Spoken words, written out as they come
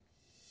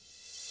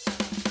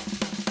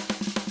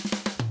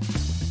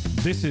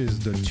This is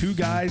the Two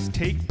Guys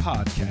Take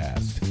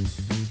podcast,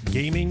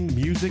 gaming,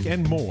 music,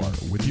 and more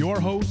with your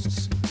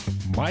hosts,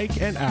 Mike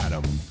and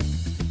Adam.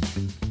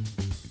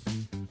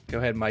 Go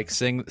ahead, Mike.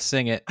 Sing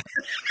it.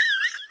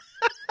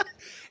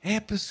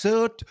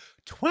 Episode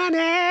 20.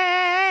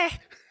 I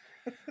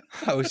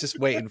was just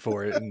waiting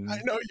for it. And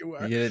know you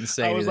were. You didn't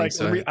say I was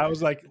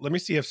anything. Let me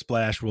see if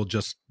Splash will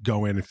just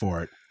go in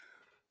for it.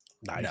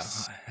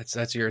 Nice. No,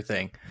 that's your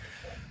thing.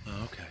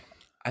 Oh, okay.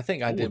 I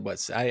think I did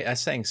I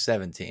sang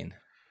 17.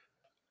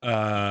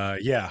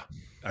 Yeah,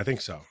 I think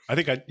so.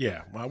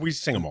 Well, we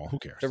sing them all. Who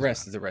cares? The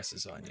rest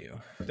is on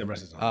you. The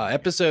rest is on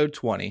episode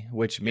 20,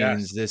 which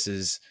means this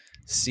is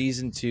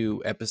season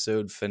 2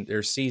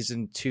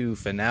 season 2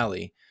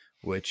 finale,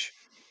 which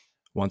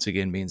once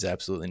again means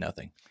absolutely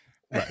nothing.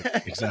 Right,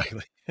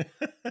 exactly.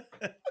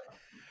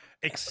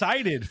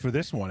 Excited for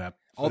this one.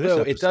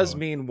 Although it does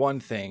mean one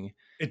thing.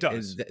 It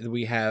does.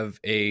 We have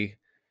we're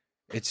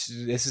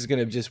just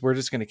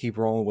gonna keep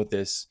rolling with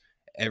this.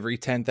 Every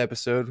 10th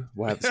episode,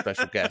 we'll have a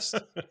special guest.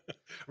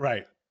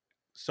 Right.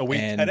 So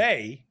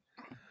today,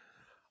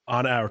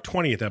 on our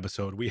 20th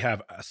episode, we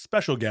have a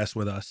special guest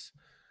with us,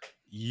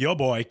 your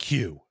boy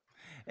Q.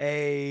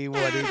 Hey,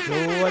 what it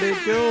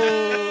do?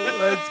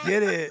 Let's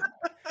get it.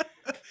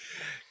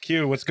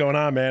 Q, what's going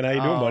on, man? How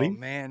you doing, buddy?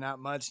 Man, not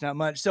much.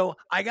 So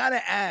I got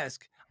to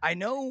ask, I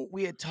know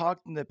we had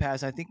talked in the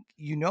past. I think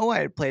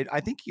I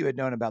think you had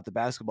known about the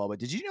basketball, but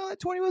did you know that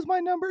 20 was my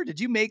number? Did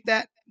you make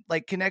that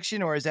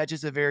connection, or is that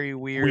just a very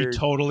weird? We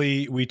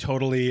totally planned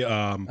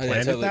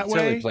it that way.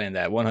 Totally planned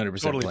that.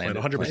 100% Totally planned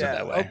 100%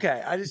 that way.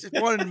 Okay, I just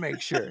wanted to make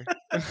sure.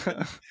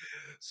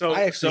 So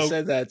I actually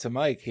said that to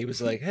Mike. He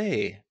was like,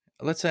 "Hey,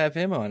 let's have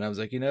him on." I was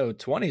like,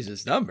 20 is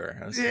his number.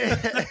 I was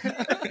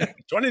like,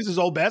 20 is his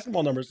old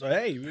basketball number. So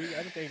hey, we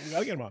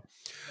gotta get him on.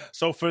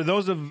 So for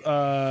those of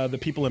the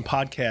people in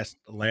podcast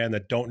land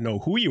that don't know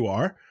who you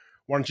are,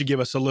 why don't you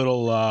give us a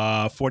little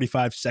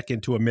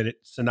 45-second to a minute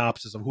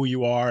synopsis of who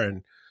you are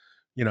and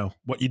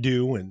what you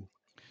do and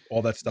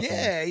all that stuff.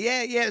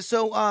 Yeah.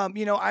 So,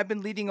 I've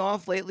been leading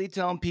off lately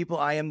telling people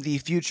I am the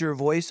future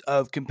voice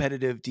of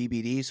competitive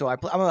DBD. So I'm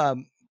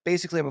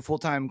a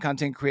full-time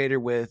content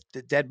creator with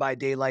the Dead by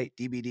Daylight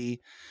DBD.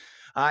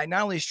 I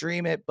not only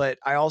stream it, but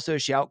I also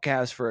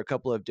shoutcast for a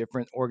couple of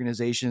different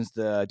organizations,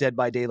 the Dead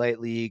by Daylight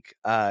League,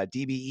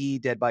 DBE,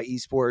 Dead by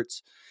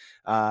Esports.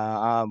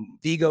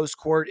 Vigo's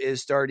Court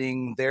is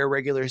starting their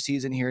regular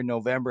season here in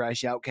November. I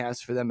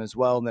shoutcast for them as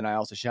well. And then I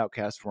also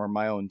shoutcast for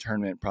my own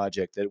tournament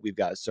project that we've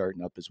got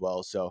starting up as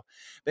well. So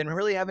been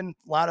really having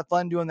a lot of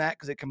fun doing that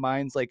because it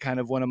combines kind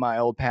of one of my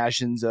old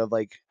passions of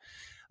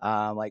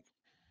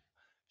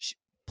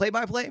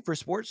play-by-play for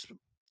sports.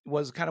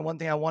 Was kind of one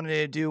thing I wanted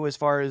to do as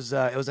far as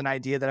it was an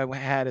idea that I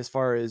had as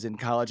far as in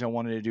college. I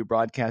wanted to do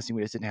broadcasting.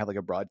 We just didn't have a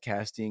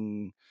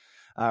broadcasting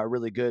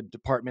really good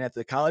department at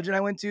the college that I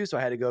went to. So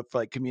I had to go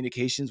for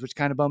communications, which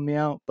kind of bummed me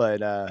out.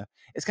 But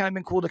it's kind of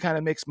been cool to kind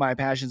of mix my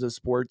passions of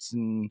sports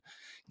and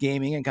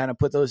gaming and kind of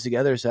put those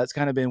together. So that's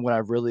kind of been what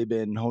I've really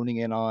been honing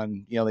in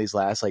on, these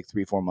last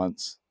 3-4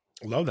 months.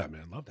 Love that,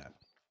 man. Love that.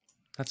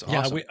 That's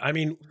awesome.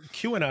 Yeah,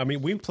 Q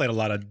and we played a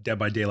lot of Dead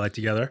by Daylight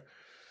together.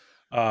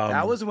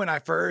 That was when I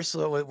first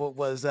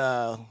was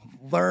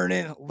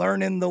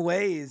learning the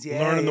ways. Yeah,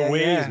 learning the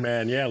ways,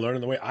 man. Yeah,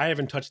 learning the way. I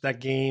haven't touched that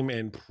game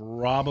in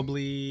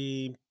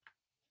probably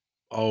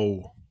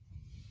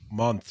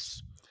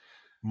months,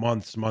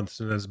 and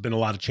there's been a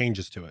lot of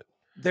changes to it.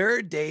 There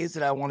are days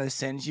that I want to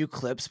send you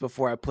clips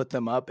before I put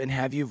them up and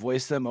have you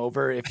voice them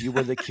over if you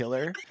were the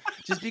killer.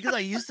 Just because I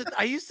used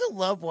to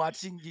love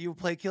watching you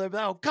play killer.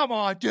 But oh, come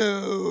on,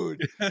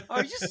 dude!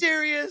 Are you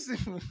serious?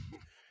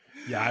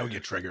 Yeah, I would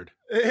get triggered.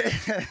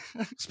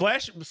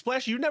 Splash,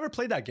 you never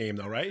played that game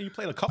though, right? You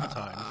played a couple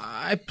times.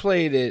 I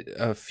played it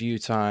a few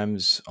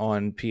times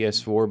on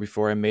PS4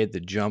 before I made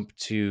the jump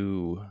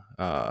to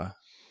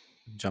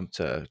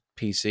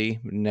PC.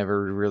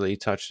 Never really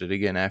touched it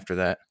again after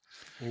that.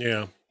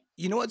 Yeah.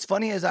 You know what's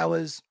funny is I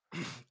was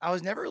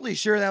never really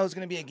sure that was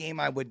going to be a game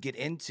I would get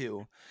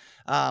into.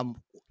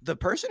 The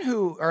person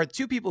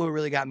two people who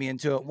really got me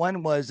into it.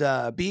 One was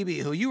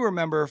BB, who you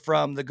remember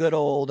from the good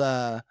old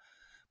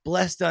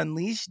Blessed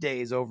Unleashed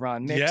days over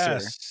on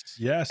Mixer.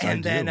 Yes.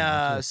 And then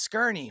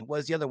Skirny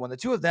was the other one. The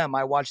two of them,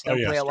 I watched them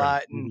play a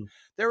lot. And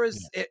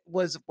it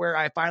was where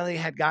I finally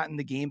had gotten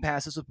the Game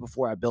Pass. This was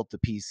before I built the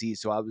PC.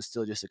 So I was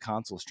still just a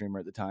console streamer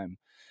at the time.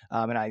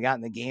 And I got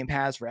in the Game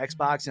Pass for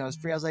Xbox and I was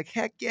free. I was like,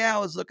 heck yeah, I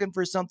was looking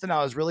for something.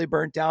 I was really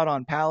burnt out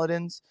on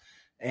Paladins.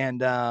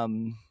 And I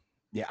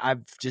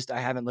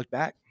haven't looked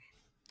back.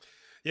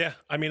 Yeah.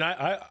 I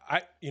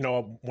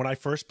when I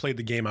first played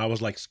the game, I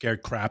was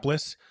scared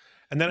crapless.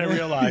 And then I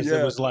realized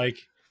it was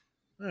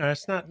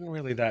it's not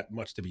really that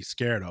much to be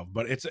scared of,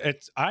 but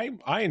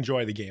I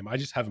enjoy the game. I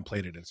just haven't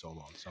played it in so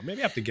long. So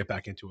maybe I have to get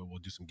back into it. We'll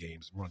do some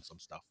games, run some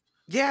stuff.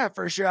 Yeah,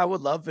 for sure. I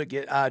would love to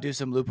get do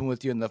some looping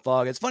with you in the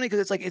fog. It's funny because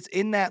it's like it's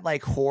in that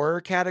like horror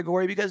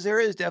category because there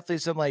is definitely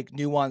some like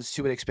nuance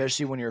to it,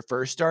 especially when you're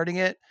first starting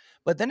it.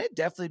 But then it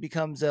definitely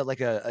becomes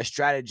a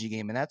strategy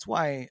game, and that's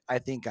why I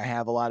think I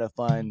have a lot of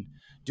fun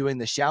doing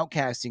the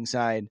shoutcasting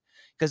side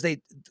because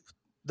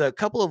the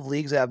couple of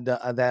leagues that I've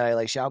done, that I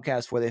like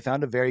shoutcast for, they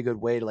found a very good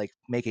way to like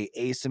make a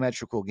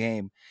asymmetrical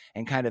game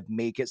and kind of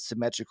make it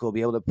symmetrical,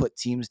 be able to put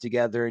teams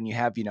together, and you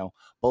have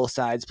both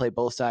sides play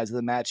both sides of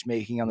the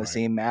matchmaking on the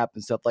same map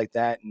and stuff like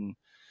that. And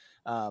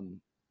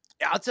um,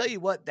 I'll tell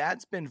you what,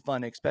 that's been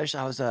fun. Especially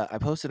I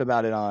posted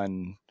about it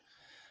on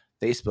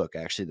Facebook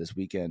actually this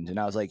weekend, and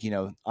I was like,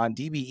 on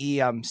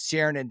DBE, I'm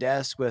sharing a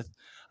desk with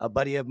a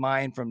buddy of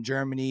mine from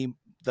Germany.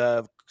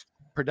 The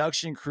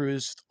production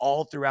crews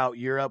all throughout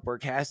Europe. We're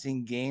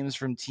casting games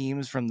from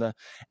teams from the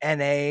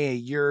NA,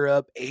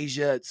 Europe,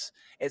 Asia.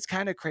 It's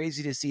kind of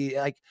crazy to see.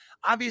 Like,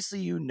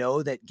 obviously,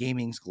 that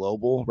gaming's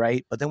global,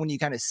 right? But then when you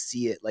kind of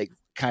see it, like,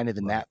 kind of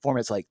in that form,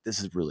 it's like, this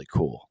is really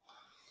cool.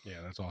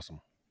 Yeah, that's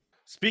awesome.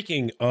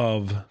 Speaking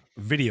of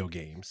video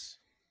games,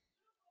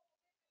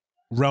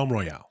 Realm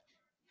Royale.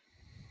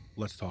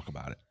 Let's talk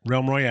about it.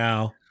 Realm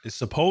Royale is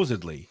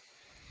supposedly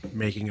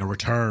making a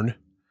return,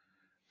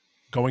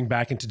 going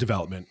back into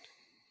development.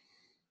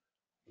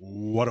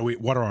 What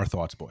are our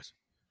thoughts, boys?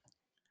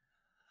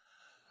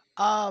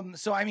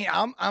 So I mean,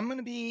 I'm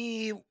gonna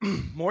be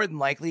more than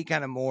likely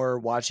kind of more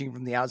watching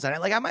from the outside.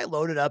 Like, I might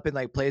load it up and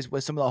like plays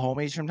with some of the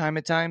homies from time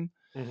to time.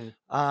 Mm-hmm.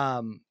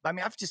 I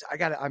mean,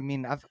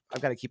 I've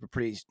got to keep a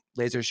pretty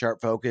laser sharp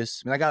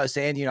focus. I mean, like I was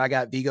saying, I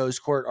got Vigo's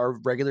Court, our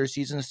regular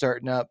season,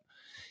 starting up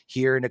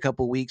here in a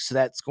couple weeks. So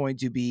that's going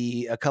to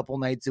be a couple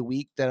nights a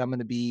week that I'm going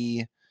to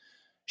be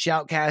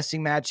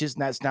shoutcasting matches.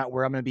 And that's not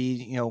where I'm going to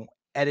be,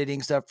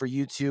 editing stuff for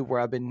YouTube,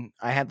 where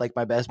I had like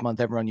my best month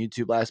ever on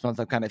YouTube last month.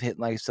 I'm kind of hitting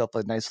myself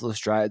like nice little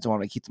strides. I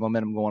want to keep the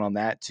momentum going on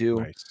that too.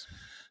 Nice.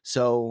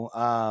 So,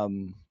 I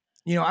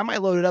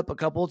might load it up a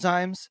couple of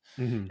times,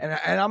 and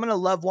I'm going to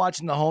love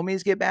watching the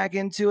homies get back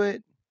into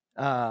it.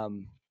 I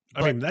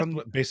mean, that's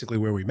basically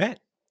where we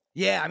met.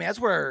 Yeah, I mean, that's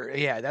where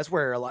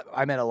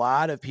I met a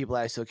lot of people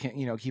I still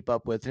can't, keep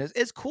up with. And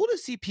it's cool to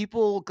see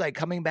people like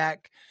coming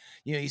back.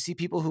 You see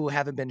people who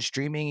haven't been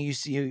streaming. You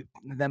see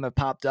them have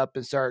popped up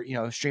and start,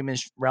 streaming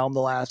Realm the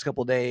last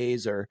couple of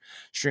days, or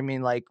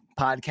streaming like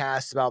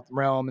podcasts about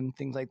Realm and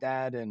things like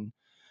that. And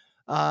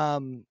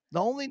the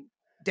only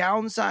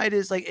downside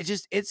is like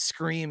it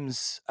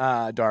screams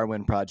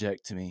Darwin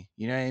Project to me.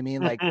 You know what I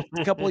mean? Like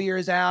a couple of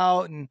years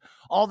out, and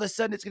all of a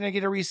sudden it's gonna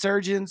get a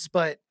resurgence,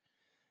 but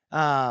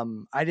I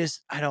don't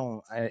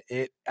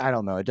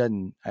know. It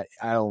doesn't,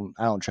 I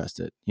don't trust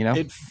it.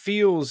 It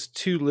feels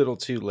too little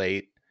too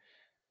late.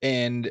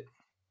 And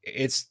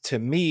it's, to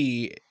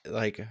me,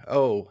 like,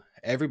 oh,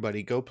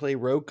 everybody go play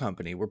Rogue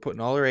Company. We're putting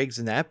all our eggs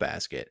in that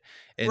basket.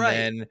 And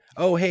then,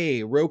 oh,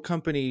 hey, Rogue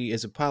Company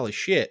is a pile of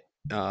shit.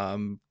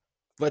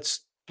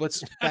 Let's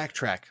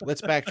backtrack.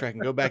 Let's backtrack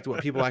and go back to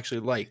what people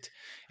actually liked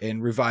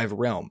and revive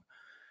Realm.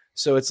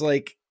 So it's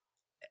like,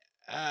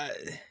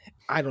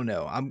 I don't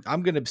know.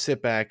 I'm going to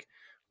sit back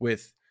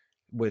with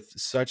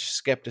such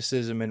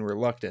skepticism and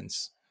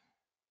reluctance,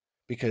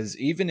 because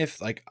even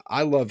if, like,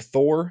 I love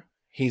Thor,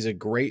 he's a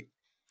great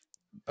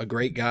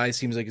guy.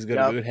 Seems like he's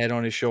got a good head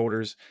on his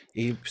shoulders.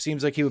 He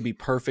seems like he would be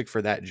perfect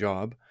for that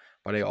job.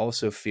 But I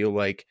also feel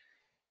like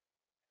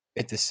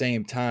at the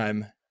same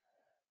time,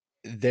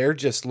 they're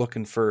just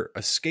looking for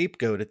a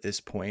scapegoat at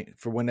this point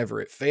for whenever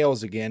it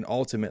fails again,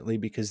 ultimately,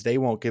 because they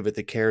won't give it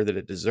the care that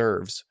it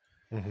deserves.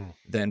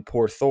 Then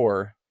poor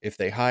Thor, if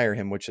they hire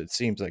him, which it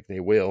seems like they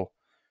will,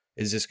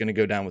 is just going to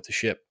go down with the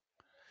ship.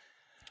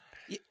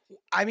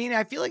 I mean,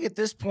 I feel like at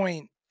this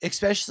point,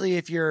 especially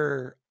if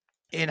you're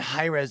in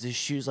Hi-Rez's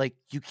shoes, like,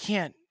 you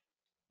can't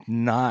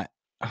not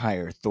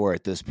hire Thor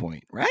at this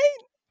point, right?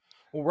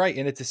 Well, right.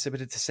 And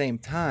but at the same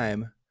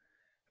time,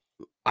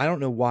 I don't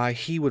know why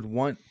he would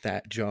want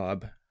that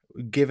job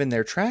given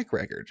their track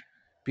record,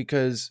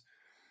 because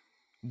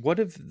what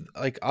if,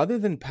 like, other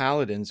than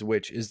Paladins,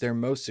 which is their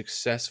most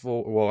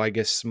successful, well, I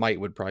guess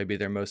Smite would probably be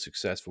their most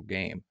successful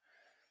game.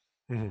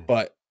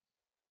 But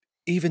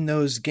even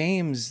those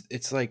games,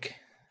 it's like,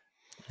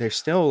 they're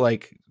still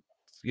like,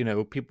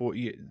 people,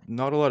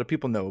 not a lot of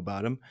people know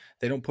about them.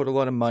 They don't put a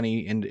lot of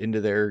money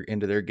into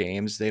their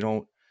games.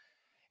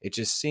 It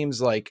just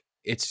seems like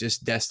it's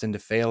just destined to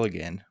fail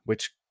again,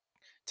 which,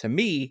 to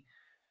me,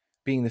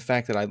 being the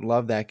fact that I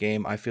love that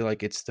game, I feel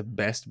like it's the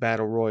best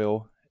battle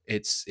royal.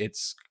 It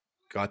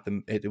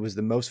was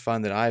the most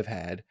fun that I've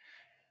had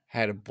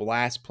a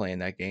blast playing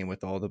that game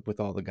with all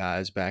the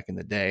guys back in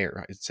the day,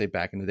 or I'd say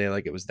back in the day,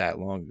 like it was that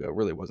long ago. It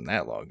really wasn't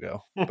that long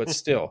ago, but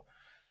still,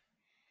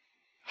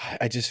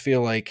 I just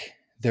feel like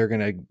they're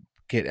going to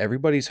get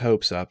everybody's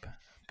hopes up,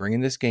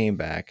 bringing this game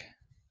back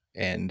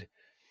and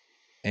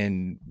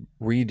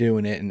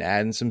redoing it and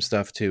adding some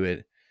stuff to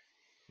it,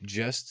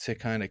 just to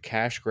kind of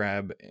cash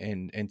grab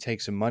and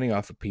take some money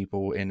off of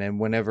people. And then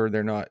whenever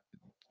they're not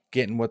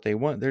getting what they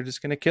want, they're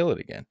just going to kill it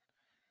again.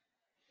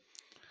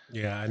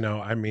 Yeah, I know.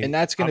 I mean, and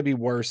that's going to be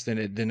worse than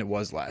it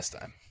was last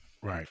time.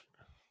 Right.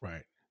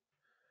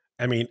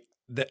 I mean,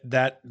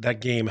 that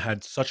game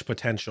had such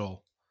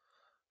potential,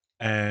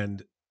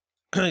 and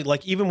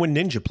like even when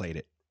Ninja played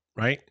it,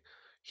 right?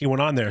 He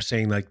went on there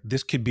saying like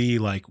this could be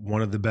like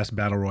one of the best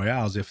battle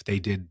royales if they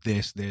did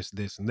this,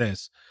 and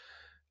this,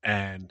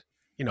 and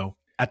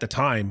at the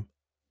time,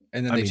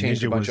 And then I they mean,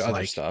 changed a Ninja bunch was of other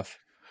like stuff.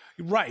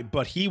 right,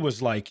 but he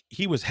was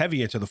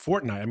heavy into the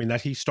Fortnite. I mean,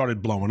 that he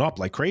started blowing up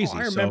like crazy.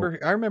 I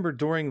remember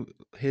during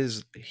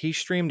he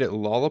streamed at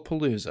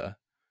Lollapalooza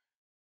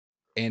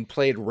and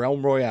played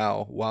Realm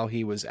Royale while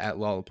he was at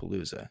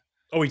Lollapalooza.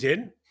 Oh, he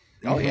did.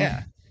 Oh Mhm.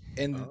 yeah,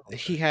 and okay.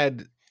 he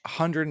had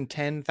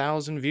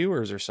 110,000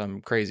 viewers or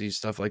some crazy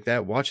stuff like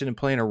that watching him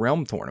play in a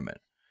Realm tournament.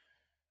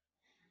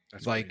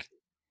 That's Like crazy.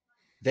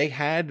 they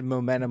had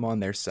momentum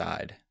on their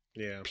side.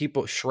 Yeah.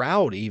 People,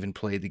 Shroud even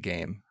played the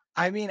game.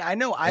 I mean, I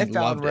know I And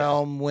found loved it.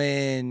 Realm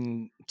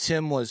when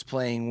Tim was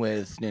playing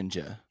with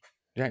Ninja.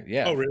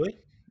 Yeah. Oh, really?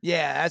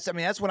 Yeah,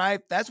 that's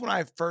when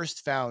I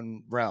first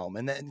found Realm.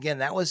 And then again,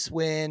 that was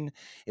when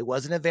it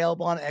wasn't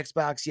available on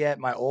Xbox yet.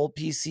 My old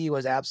PC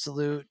was an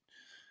absolute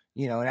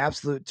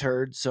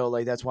turd. So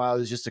like that's why I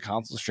was just a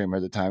console streamer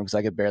at the time, because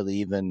I could barely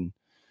even,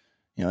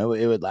 it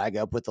would lag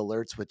up with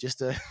alerts with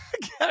just a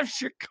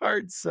capture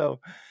card.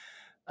 So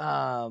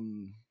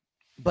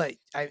but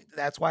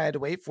that's why I had to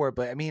wait for it.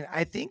 But I mean,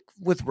 I think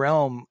with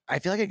Realm, I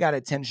feel like I got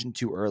attention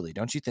too early,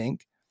 don't you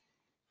think?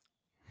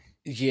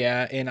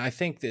 Yeah, and I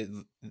think that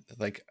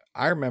like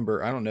I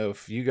remember, I don't know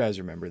if you guys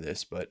remember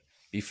this, but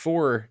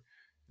before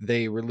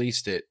they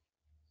released it,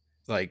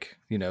 like,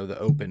 the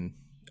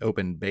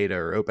open beta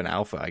or open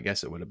alpha, I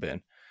guess it would have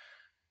been.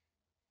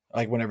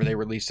 Like whenever they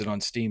released it on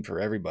Steam for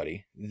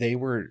everybody, they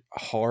were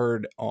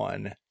hard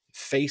on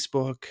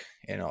Facebook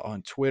and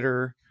on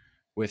Twitter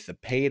with the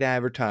paid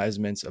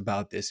advertisements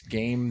about this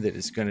game that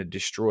is going to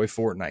destroy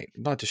Fortnite.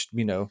 Not just,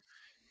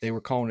 they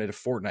were calling it a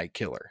Fortnite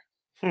killer.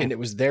 And it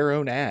was their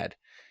own ad.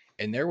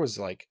 And there was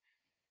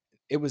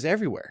it was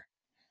everywhere.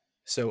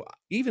 So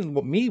even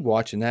me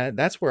watching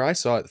that's where I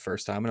saw it the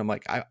first time. And I'm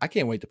like, I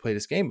can't wait to play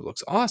this game. It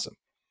looks awesome.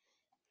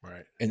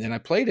 Right. And then I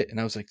played it and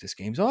I was like, this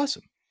game's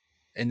awesome.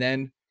 And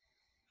then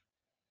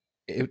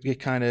it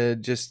kind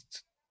of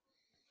just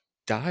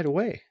died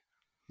away.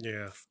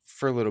 Yeah.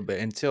 For a little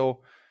bit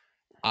until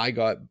I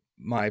got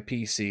my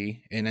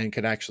PC and then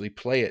could actually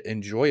play it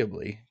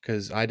enjoyably.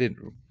 Cause I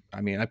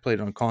played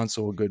on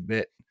console a good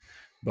bit,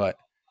 but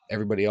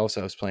everybody else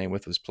I was playing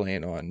with was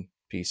playing on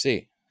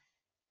PC.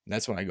 And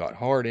that's when I got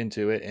hard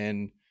into it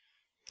and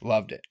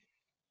loved it.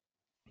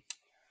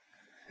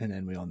 And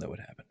then we all know what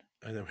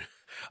happened.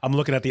 I'm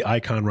looking at the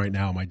icon right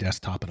now on my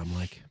desktop, and I'm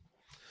like,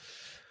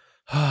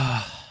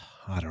 I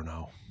don't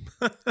know.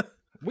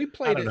 We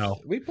played don't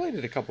know. We played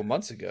it a couple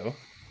months ago.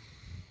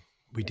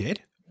 We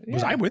did?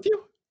 Was Yeah. I with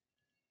you?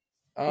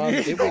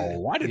 It was,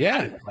 I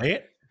didn't play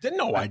it. Didn't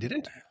know I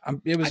didn't.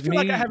 it was I feel me.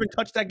 like I haven't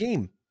touched that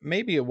game.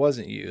 Maybe it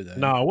wasn't you though.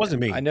 No, it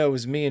wasn't me. I know it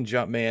was me and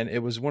Jumpman. It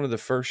was one of the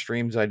first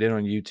streams I did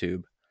on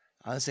YouTube.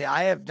 Honestly,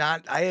 I have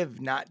not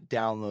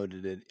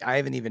downloaded it. I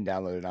haven't even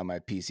downloaded it on my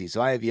PC.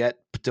 So I have yet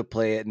to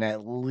play it in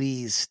at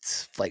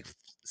least like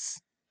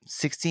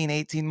 16,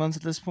 18 months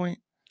at this point.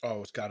 Oh,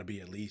 it's got to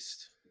be at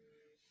least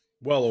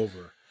well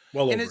over.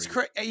 And it's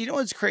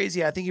what's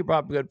crazy? I think you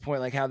brought up a good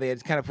point, like how they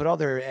had kind of put all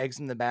their eggs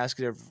in the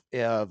basket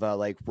of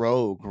like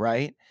Rogue,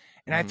 right?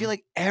 And I feel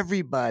like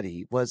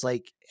everybody was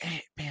like,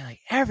 man, like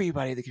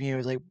everybody in the community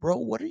was like, bro,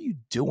 what are you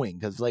doing?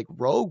 Because like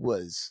Rogue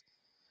was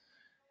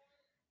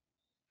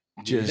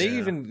just They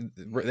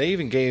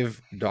even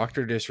gave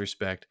Dr.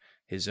 Disrespect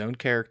his own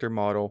character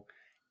model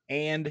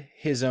and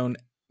his own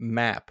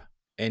map,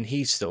 and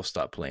he still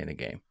stopped playing the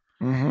game.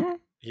 Mm-hmm.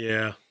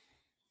 Yeah,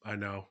 I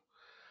know.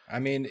 I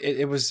mean,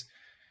 it was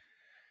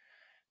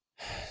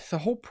the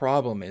whole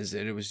problem is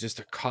that it was just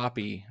a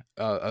copy,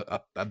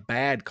 a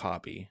bad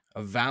copy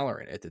of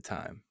Valorant at the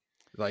time.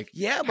 Like,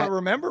 yeah, but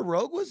remember,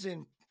 Rogue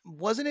wasn't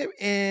it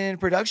in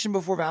production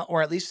before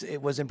or at least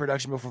it was in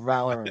production before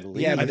Valorant released?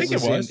 Yeah, I think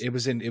it was. It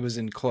was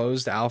in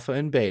closed alpha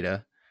and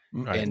beta.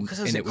 Right. Because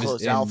it was in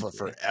closed alpha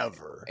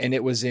forever, and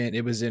it was in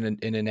an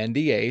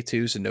NDA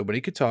too, so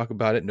nobody could talk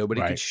about it.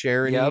 Nobody could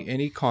share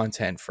any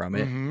content from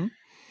it. Mm-hmm.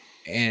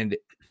 And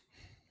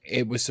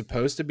it was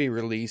supposed to be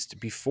released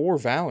before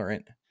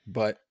Valorant,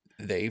 but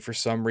they for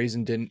some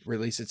reason didn't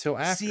release it till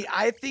after. See,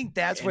 I think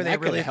that's where they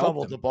really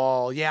fumbled the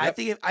ball. Yeah,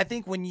 yep. I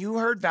think when you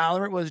heard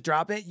Valorant was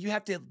dropping, you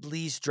have to at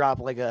least drop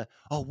like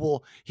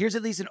here's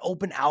at least an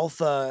open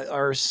alpha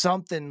or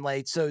something,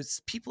 like, so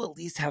people at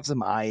least have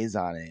some eyes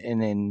on it.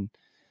 And then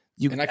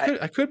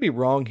I could be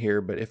wrong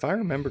here, but if I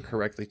remember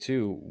correctly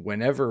too,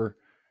 whenever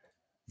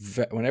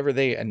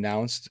they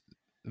announced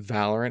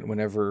Valorant,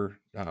 whenever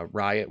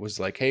Riot was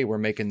like, hey, we're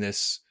making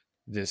this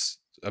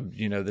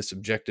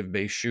objective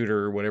based shooter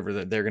or whatever,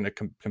 that they're going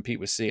to compete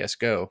with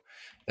CSGO,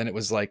 then it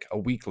was like a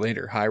week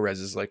later,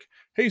 Hi-Rez is like,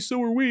 hey,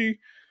 so are we.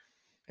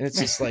 And it's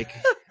just like,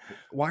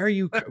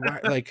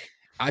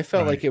 I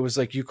felt like it was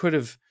like you could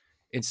have,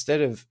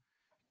 instead of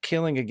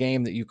killing a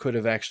game that you could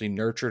have actually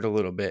nurtured a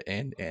little bit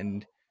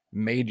and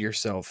made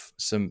yourself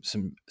some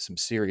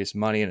serious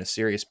money and a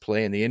serious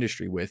play in the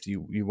industry with,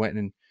 you went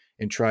and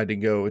and tried to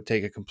go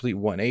take a complete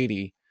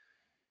 180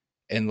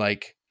 and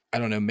like, I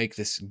don't know, make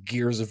this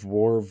Gears of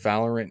War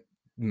Valorant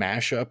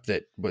mashup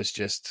that was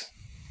just,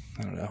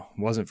 I don't know,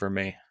 wasn't for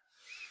me.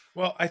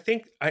 Well, I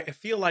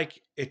feel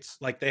like it's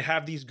like they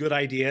have these good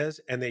ideas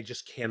and they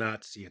just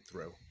cannot see it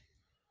through.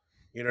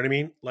 You know what I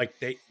mean? Like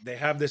they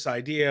have this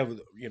idea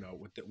of, you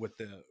know,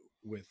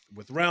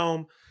 with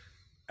Realm,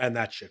 and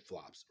that shit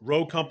flops.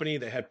 Rogue Company,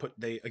 they put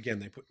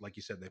like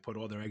you said, they put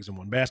all their eggs in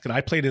one basket.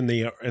 I played in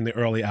the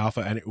early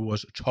alpha and it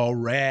was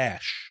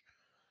trash.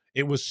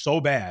 It was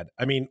so bad.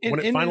 I mean, when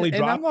it finally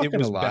dropped, it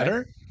was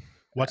better.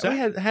 What's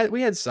that?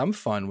 We had some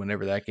fun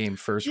whenever that game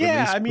first released.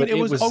 Yeah, I mean, it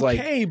was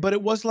okay, like, but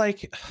it was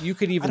like you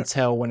could even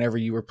tell whenever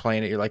you were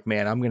playing it, you're like,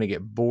 man, I'm going to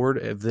get bored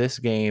of this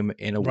game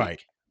in a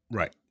week.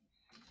 Right.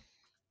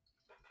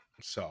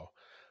 So,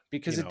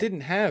 because it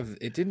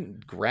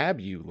didn't grab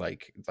you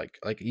like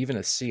even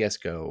a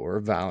CS:GO or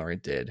a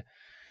Valorant did,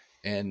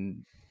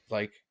 and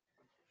like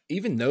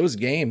even those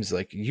games,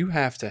 like you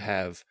have to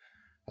have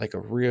like a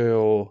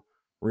real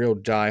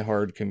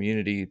diehard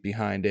community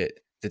behind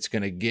it that's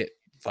going to get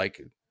like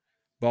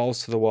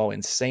balls to the wall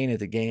insane at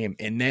the game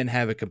and then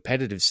have a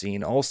competitive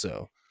scene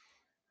also.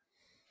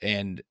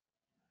 And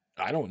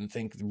I don't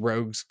think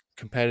Rogue's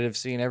competitive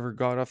scene ever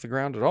got off the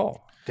ground at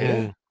all. Did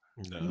it?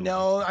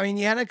 No, I mean,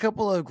 you had a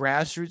couple of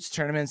grassroots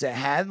tournaments that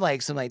had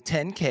like some like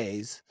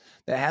 10Ks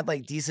that had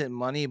like decent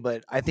money,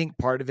 but I think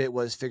part of it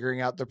was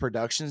figuring out the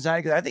production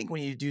side. Because I think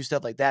when you do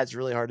stuff like that, it's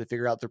really hard to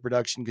figure out the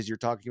production because you're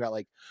talking about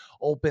like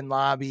open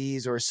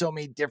lobbies or so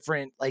many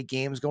different like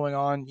games going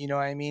on. You know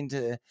what I mean?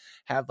 To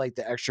have like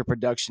the extra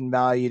production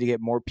value to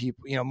get more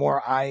people, you know,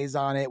 more eyes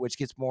on it, which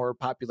gets more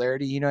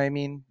popularity. You know what I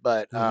mean?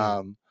 But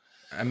I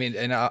mean,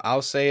 and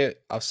I'll say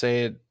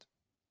it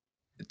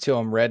till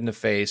I'm red in the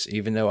face,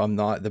 even though I'm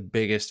not the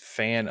biggest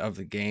fan of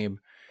the game.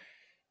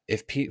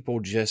 If people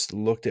just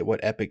looked at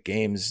what Epic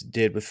Games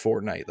did with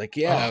Fortnite, like,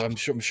 I'm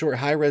sure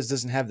Hi-Rez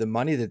doesn't have the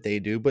money that they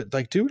do, but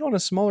like, do it on a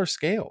smaller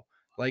scale.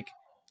 Like,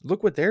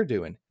 look what they're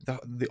doing.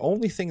 The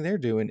only thing they're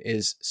doing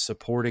is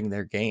supporting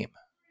their game,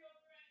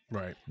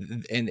 right?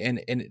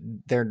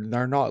 And they're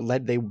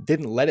not they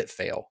didn't let it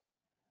fail.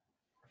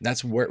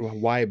 That's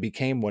why it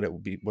became what it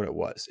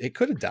was. It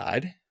could have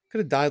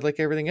died like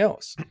everything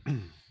else.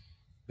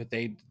 But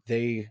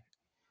they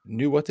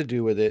knew what to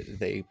do with it.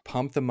 They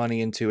pumped the money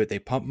into it. They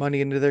pumped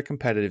money into their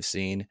competitive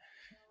scene.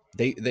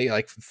 They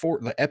like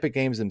the Epic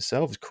Games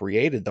themselves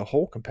created the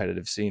whole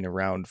competitive scene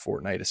around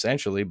Fortnite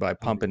essentially by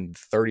pumping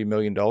 $30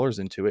 million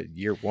into it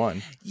year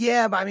one.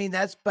 Yeah, but I mean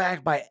that's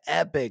backed by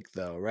Epic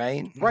though,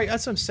 right? Right,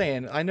 that's what I'm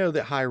saying. I know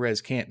that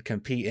Hi-Rez can't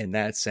compete in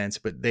that sense,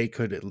 but they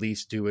could at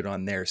least do it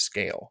on their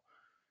scale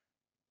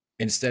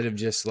instead of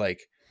just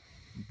like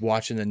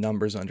watching the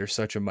numbers under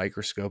such a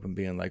microscope and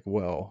being like,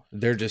 well,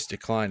 they're just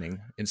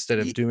declining. Instead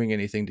of doing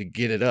anything to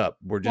get it up,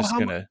 we're just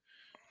going to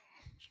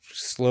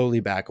slowly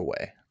back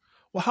away.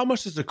 Well, how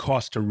much does it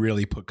cost to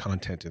really put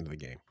content into the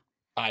game?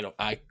 I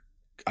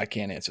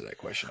can't answer that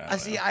question.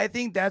 I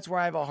think that's where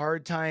I have a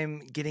hard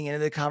time getting into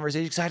the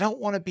conversation because I don't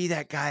want to be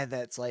that guy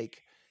that's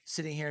like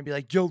sitting here and be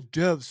like, yo,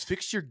 devs,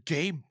 fix your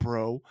game,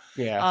 bro.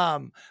 Yeah.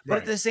 But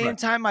at the same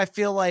time, I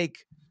feel like,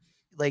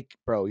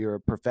 bro, you're a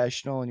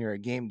professional and you're a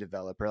game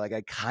developer. Like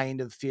I kind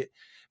of feel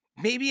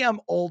maybe I'm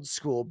old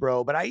school,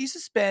 bro, but I used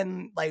to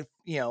spend like,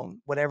 you know,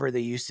 whatever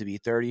they used to be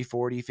 30,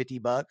 40,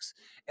 $50.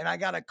 And I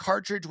got a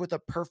cartridge with a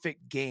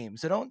perfect game.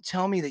 So don't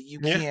tell me that you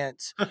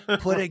can't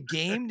put a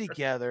game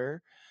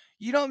together.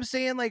 You know what I'm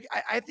saying? Like,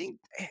 I think,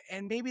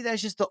 and maybe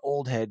that's just the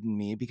old head in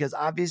me because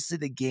obviously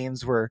the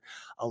games were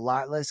a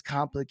lot less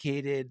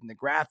complicated and the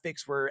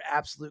graphics were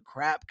absolute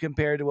crap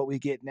compared to what we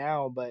get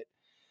now. But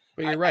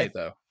you're right,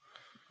 though.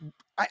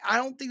 I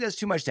don't think that's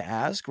too much to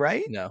ask,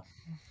 right? No.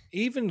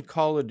 Even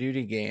Call of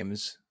Duty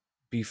games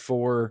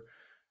before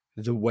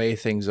the way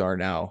things are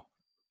now,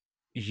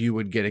 you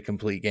would get a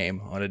complete game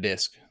on a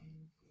disc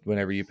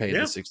whenever you paid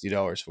the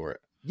 $60 for it.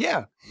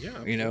 Yeah.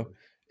 Yeah. You know,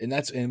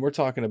 and we're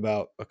talking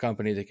about a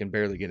company that can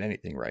barely get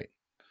anything right.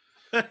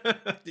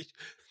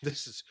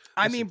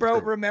 I mean, bro,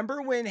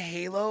 remember when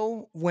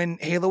Halo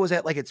was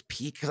at like its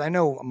peak? Because I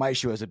know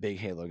Maishu was a big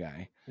Halo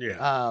guy.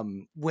 Yeah.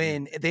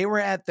 When they were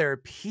at their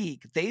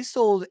peak, they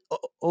sold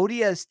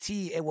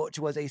ODST, which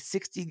was a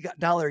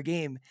 $60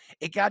 game.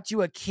 It got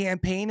you a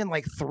campaign and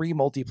like 3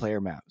 multiplayer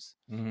maps.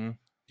 Mm-hmm.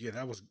 Yeah,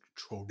 that was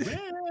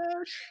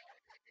trash.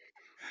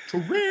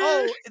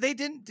 Oh, they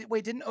didn't.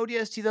 Wait, didn't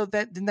ODST though?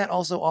 Didn't that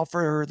also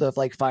offer the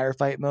like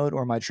firefight mode?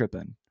 Or am I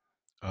tripping?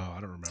 Oh,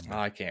 I don't remember.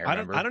 I can't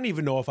remember. I don't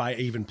even know if I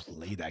even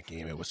played that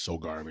game. It was so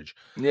garbage.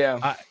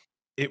 Yeah.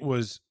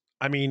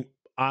 I mean,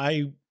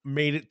 I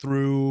made it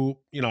through,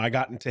 you know, I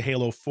got into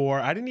Halo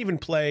 4. I didn't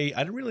play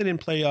what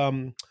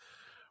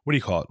do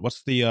you call it?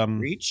 What's the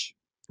Reach?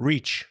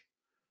 Reach.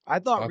 I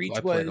thought I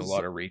played a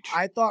lot of Reach.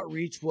 I thought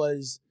Reach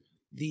was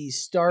the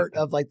start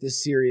of like the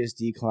serious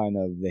decline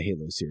of the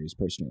Halo series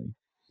personally.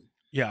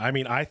 Yeah, I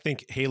mean, I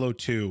think Halo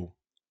 2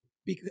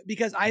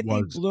 because I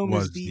think Bloom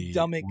is the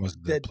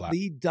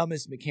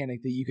dumbest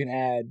mechanic that you can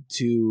add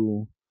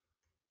to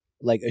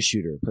like a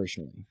shooter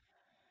personally.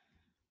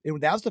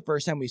 That was the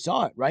first time we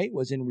saw it, right?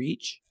 Was in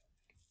Reach.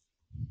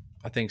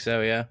 I think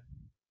so, yeah.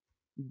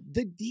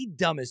 The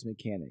dumbest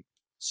mechanic.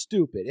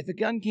 Stupid. If a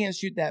gun can't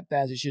shoot that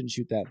fast, it shouldn't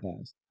shoot that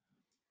fast.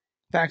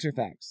 Facts are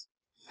facts.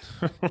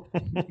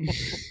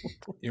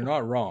 You're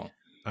not wrong.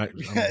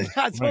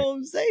 That's what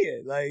I'm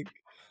saying. Like,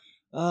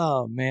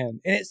 oh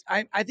man. And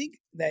I think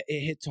that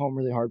it hits home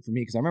really hard for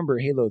me because I remember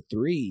Halo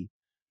 3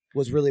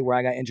 was really where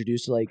I got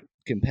introduced to like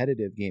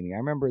competitive gaming. I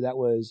remember that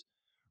was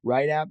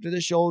right after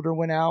the shoulder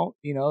went out,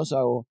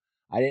 so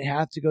I didn't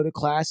have to go to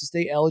class to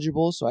stay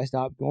eligible, so I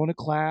stopped going to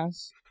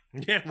class.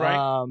 Yeah,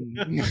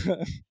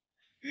 right.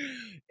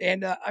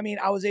 And I mean,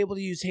 I was able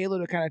to use Halo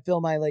to kind of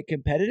fill my like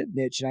competitive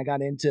niche, and I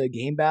got into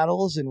game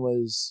battles and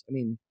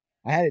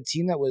I had a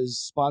team that was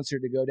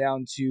sponsored to go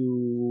down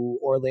to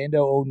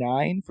Orlando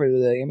 09 for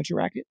the amateur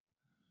racket.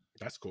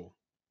 That's cool.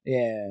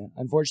 Yeah.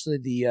 Unfortunately,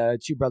 the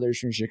two brothers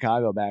from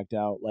Chicago backed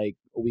out like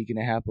a week and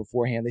a half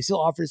beforehand. They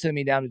still offered to send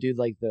me down to do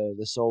like the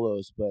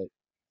solos, but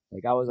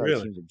like I was our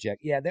team's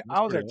objective. Yeah,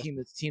 I was our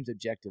team's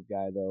objective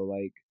guy though.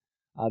 Like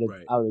I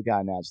would have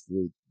gotten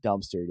absolute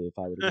dumpstered if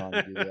I would have gone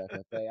to do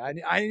the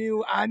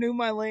FFA. I knew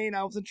my lane.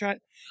 I wasn't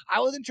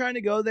trying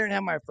to go there and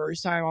have my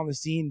first time on the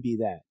scene be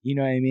that. You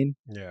know what I mean?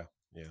 Yeah.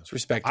 Yeah. It's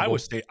respectable.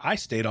 I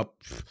stayed up.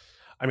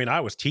 I mean, I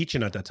was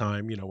teaching at that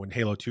time, when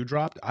Halo 2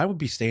 dropped. I would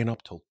be staying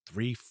up till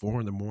 3, 4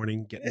 in the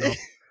morning, getting up.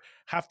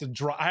 I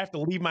have to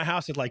leave my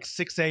house at like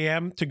 6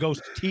 a.m. to go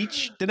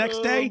teach the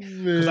next day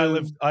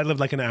because I lived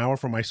like an hour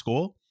from my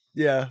school.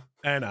 Yeah.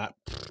 And I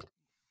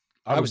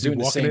was doing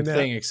the same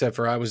thing, except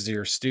for I was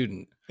your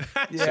student.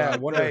 Yeah, so I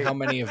wonder how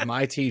many of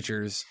my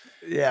teachers,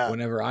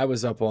 whenever I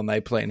was up all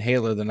night playing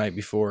Halo the night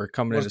before,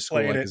 coming into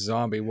school like a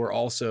zombie, were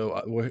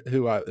also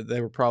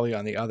they were probably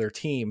on the other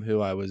team who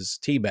I was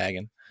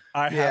teabagging.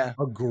 I have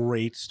a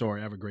great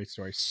story.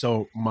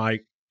 So my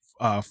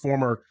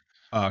former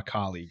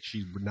colleague,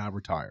 she's now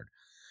retired,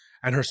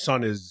 and her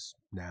son is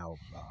now,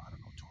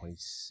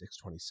 26,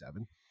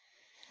 27.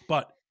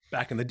 But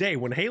back in the day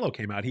when Halo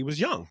came out, he was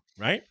young,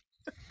 right?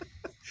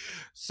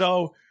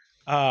 So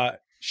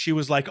she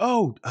was like,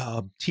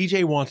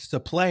 TJ wants to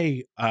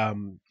play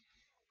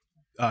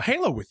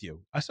Halo with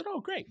you. I said,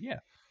 oh, great. Yeah,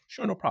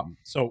 sure. No problem.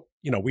 So,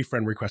 we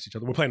friend request each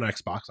other. We're playing on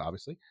Xbox,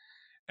 obviously.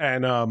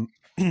 And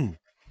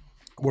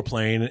we're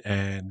playing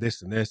and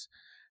this.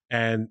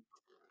 And,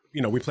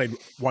 we played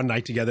one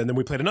night together and then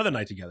we played another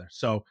night together.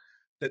 So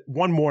that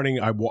one morning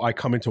I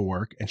come into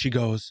work and she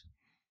goes,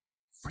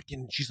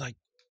 she's like,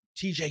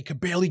 TJ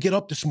could barely get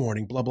up this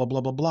morning, blah, blah,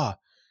 blah, blah, blah.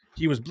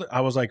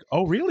 I was like,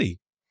 oh, really?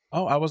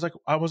 Oh, I was like,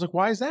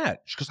 why is that?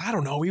 She goes, I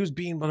don't know. He was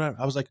being, but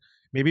I was like,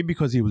 maybe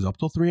because he was up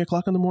till 3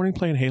 o'clock in the morning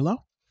playing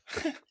Halo.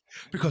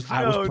 Because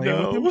I was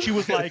playing with him.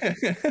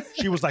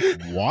 She was like,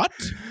 what?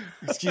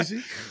 Excuse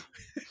me.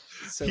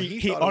 So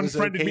he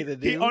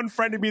unfriended me. He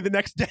unfriended me the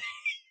next day.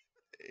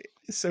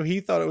 So he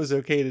thought it was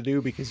okay to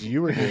do because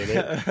you were doing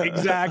it.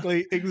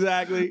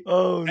 Exactly.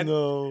 Oh, and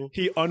no.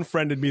 He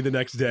unfriended me the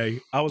next day.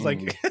 I was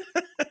like,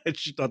 and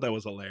she thought that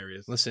was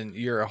hilarious. Listen,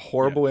 you're a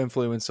horrible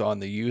influence on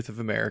the youth of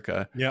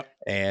America. Yep.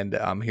 And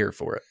I'm here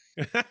for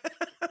it.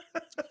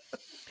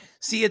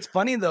 See, it's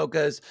funny though,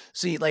 because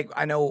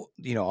I know,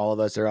 all of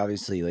us are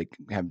obviously like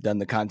have done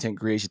the content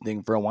creation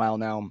thing for a while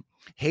now.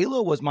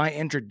 Halo was my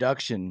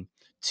introduction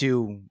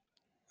to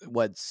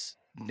what's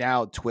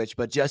now Twitch,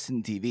 but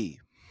Justin TV.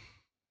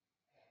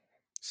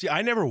 See,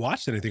 I never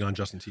watched anything on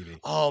Justin TV.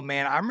 Oh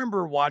man, I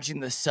remember watching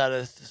the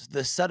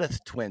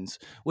Sudduth twins,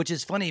 which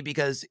is funny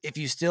because if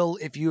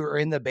you are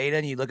in the beta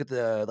and you look at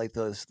the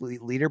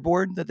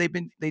leaderboard that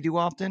they do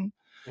often,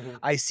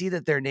 I see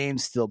that their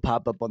names still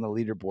pop up on the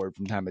leaderboard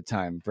from time to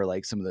time for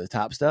like some of the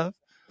top stuff.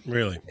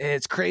 Really? And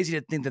it's crazy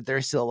to think that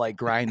they're still like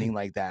grinding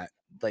like that,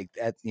 like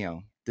at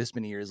this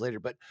many years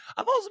later. But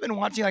I've also been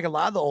watching like a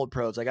lot of the old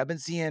pros. Like I've been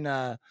seeing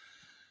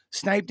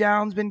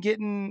Snipedown's been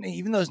getting,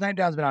 even though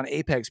Snipedown's been on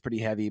Apex pretty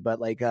heavy, but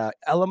like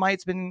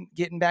Elamite's been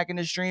getting back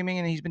into streaming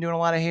and he's been doing a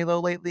lot of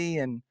Halo lately.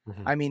 And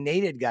I mean,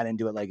 Nated got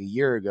into it like a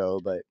year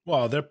ago, but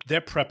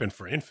they're prepping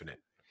for Infinite.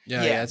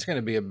 Yeah, it's going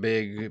to be a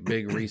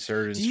big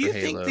resurgence for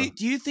Halo.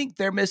 Do you think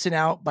they're missing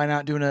out by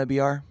not doing a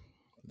BR?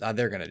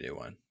 They're going to do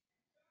one.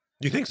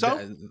 You think so?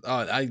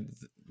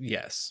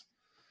 Yes.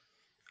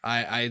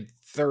 I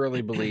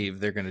thoroughly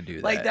believe they're going to do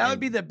that. Like that would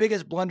be the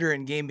biggest blunder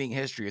in gaming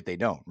history if they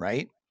don't,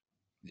 right?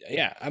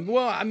 Yeah.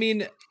 Well, I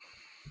mean,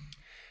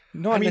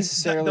 not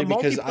necessarily the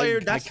because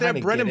multiplayer, that's their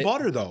bread and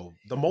butter, though.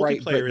 The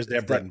multiplayer is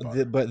their bread and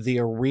butter. But the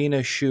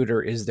arena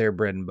shooter is their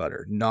bread and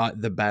butter,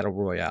 not the battle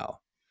royale.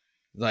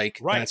 Like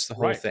that's the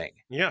whole thing.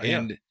 Yeah.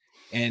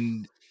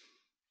 And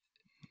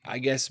I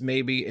guess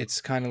maybe it's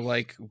kind of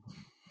like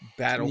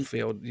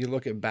Battlefield. You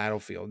look at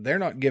Battlefield; they're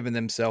not giving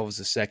themselves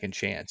a second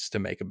chance to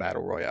make a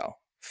battle royale.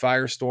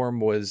 Firestorm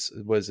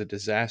was a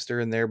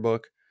disaster in their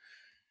book,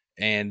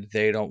 and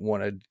they don't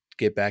want to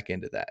get back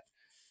into that.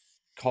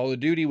 Call of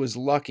Duty was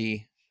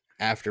lucky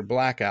after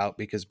Blackout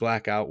because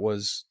Blackout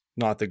was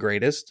not the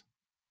greatest,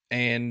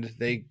 and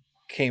they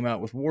came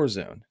out with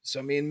Warzone. So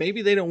I mean,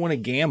 maybe they don't want to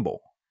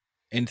gamble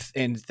and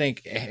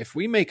think if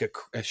we make a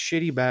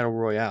shitty battle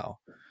royale,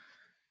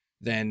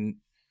 then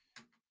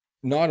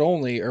not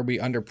only are we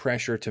under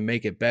pressure to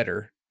make it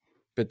better,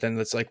 but then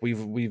it's like we've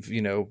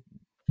And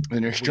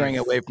they're straying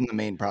away from the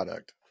main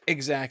product.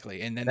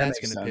 exactly, and then That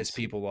that's makes going to piss sense.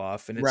 people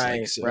off, and it's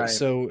Right, like right.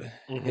 so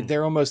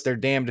Mhm. they're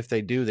damned if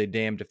they do, they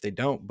damned if they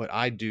don't. But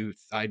I do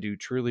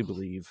truly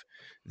believe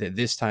that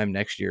this time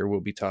next year we'll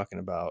be talking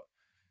about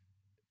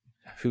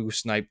who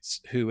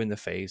sniped who in the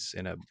face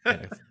in a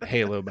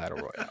Halo battle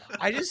royale.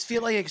 I just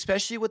feel like,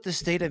 especially with the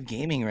state of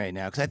gaming right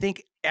now, because I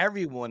think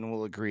everyone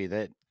will agree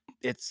that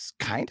it's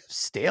kind of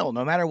stale,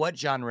 no matter what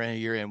genre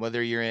you're in,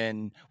 whether you're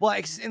in, well,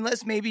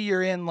 unless maybe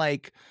you're in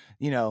like,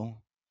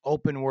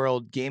 open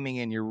world gaming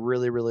and you're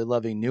really, really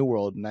loving New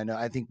World. And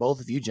I think both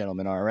of you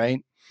gentlemen are,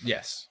 right?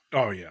 Yes.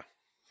 Oh yeah.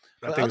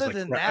 But thing is other like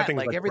than I that, think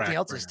it's like everything crack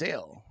else right is now.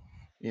 stale,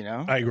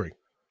 I agree.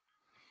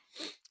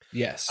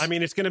 Yes. I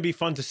mean, it's going to be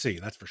fun to see.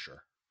 That's for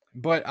sure.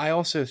 But I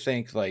also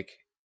think like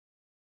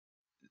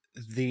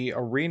the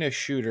arena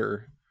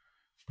shooter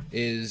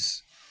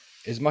is,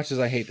 as much as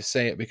I hate to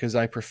say it because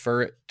I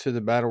prefer it to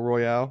the battle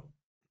royale,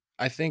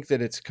 I think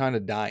that it's kind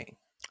of dying.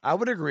 I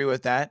would agree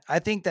with that. I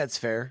think that's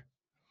fair.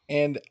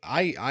 And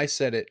I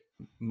said it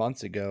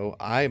months ago.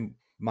 I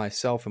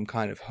myself am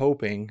kind of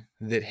hoping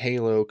that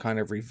Halo kind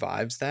of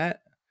revives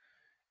that.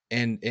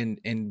 And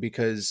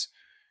because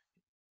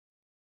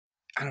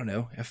I don't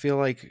know, I feel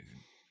like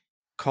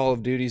Call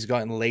of Duty's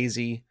gotten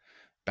lazy,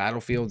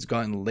 Battlefield's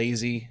gotten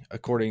lazy,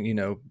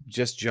 according,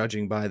 just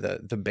judging by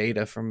the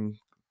beta from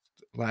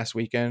last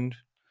weekend.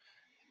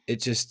 It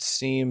just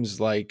seems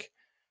like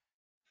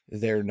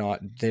they're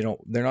not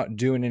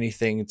doing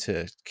anything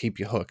to keep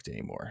you hooked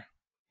anymore.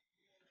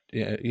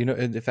 Yeah,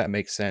 if that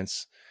makes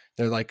sense.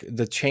 They're like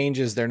the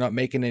changes, they're not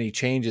making any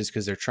changes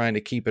because they're trying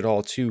to keep it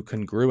all too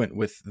congruent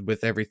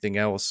with everything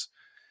else.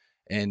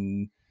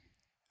 And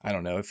I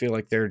don't know. I feel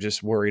like they're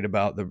just worried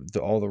about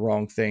all the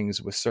wrong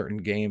things with certain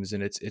games,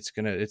 and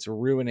it's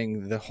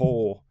ruining the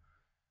whole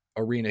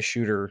arena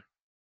shooter,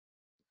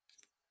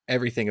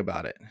 everything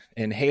about it.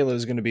 And Halo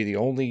is going to be the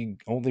only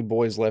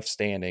boys left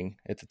standing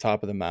at the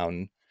top of the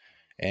mountain,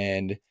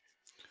 and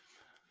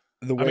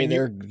the way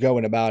they're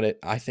going about it,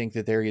 I think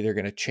that they're either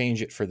going to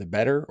change it for the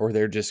better or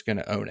they're just going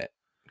to own it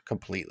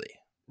completely.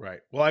 Right.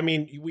 Well, I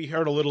mean, we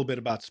heard a little bit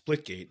about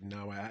Splitgate.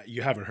 Now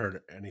you haven't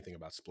heard anything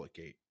about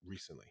Splitgate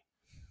recently.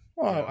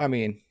 Well, Yeah. I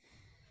mean,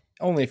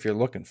 only if you're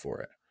looking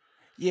for it.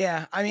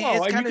 Yeah, I mean, Well,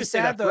 it's you kind of could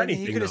say that sad for though. I mean,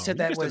 anything, you could have though. said You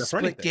that could say with that for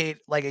anything. Splitgate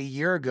like a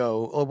year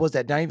ago, or was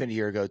that not even a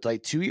year ago? It's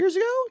like 2 years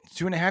ago,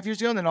 2.5 years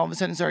ago, and then all of a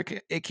sudden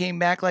it came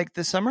back like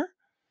this summer.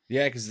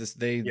 Yeah, because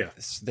they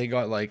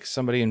got like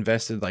somebody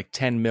invested like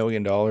 $10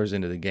 million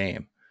into the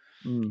game.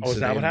 Oh, is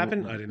that what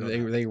happened? I didn't know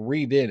that. They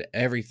redid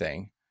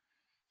everything,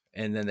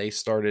 and then they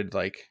started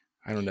like,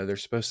 I don't know. They're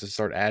supposed to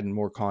start adding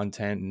more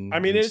content. And I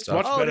mean, and it's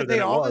stuff. much better did they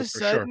than it all of a was, for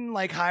sure. sudden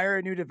like hire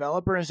a new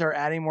developer and start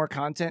adding more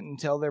content and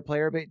tell their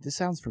player base? This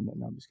sounds familiar.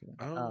 No, I'm just kidding.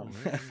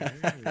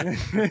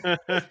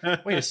 Oh,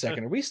 Wait a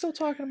second. Are we still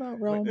talking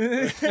about Realm?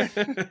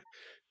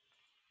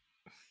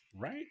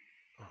 right?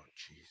 Oh,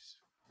 jeez.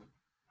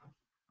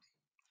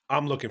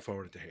 I'm looking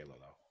forward to Halo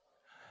though.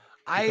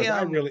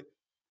 I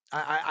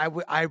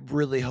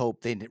really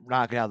hope they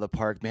knock it out of the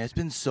park, man. It's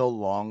been so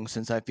long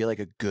since I feel I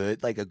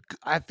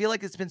feel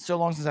like it's been so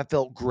long since I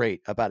felt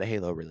great about a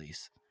Halo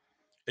release.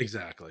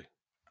 Exactly.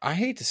 I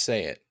hate to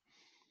say it,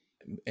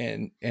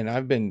 and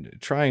I've been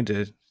trying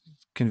to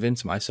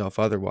convince myself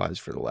otherwise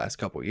for the last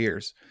couple of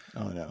years.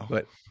 Oh no!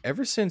 But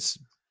ever since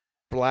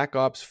Black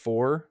Ops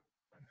 4,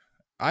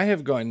 I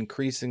have gotten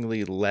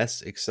increasingly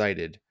less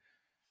excited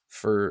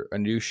for a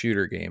new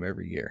shooter game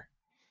every year.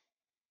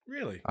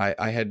 Really?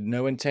 I had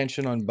no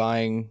intention on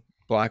buying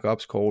Black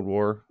Ops Cold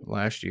War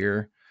last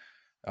year.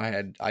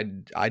 I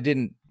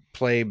didn't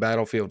play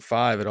Battlefield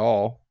 5 at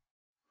all.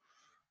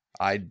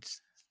 I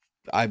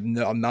have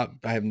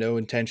no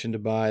intention to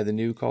buy the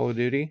new Call of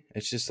Duty.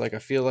 It's just like I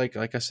feel like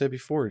I said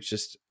before,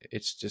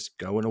 it's just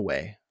going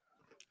away.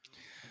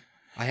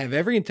 I have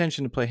every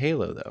intention to play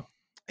Halo though,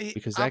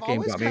 because that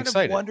game got me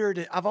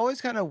excited. I've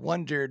always kind of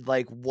wondered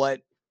like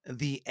what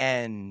the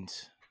end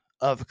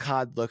of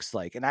COD looks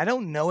like, and I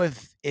don't know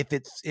if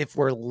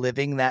we're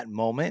living that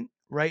moment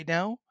right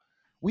now.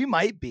 We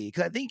might be,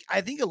 because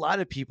I think a lot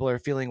of people are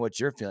feeling what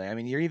you're feeling. I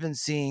mean, you're even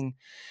seeing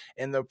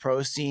in the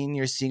pro scene,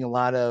 you're seeing a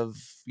lot of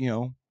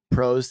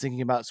pros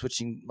thinking about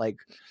switching like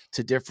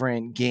to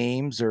different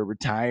games or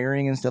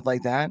retiring and stuff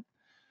like that.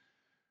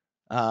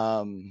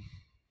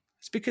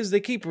 It's because they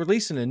keep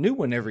releasing a new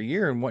one every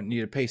year and wanting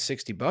you to pay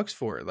 $60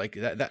 for it. Like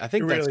that I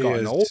think that's really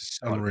gotten old.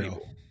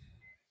 Unreal.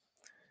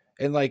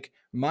 And like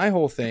my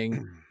whole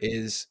thing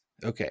is,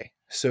 okay,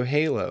 so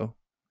Halo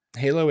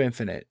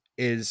Infinite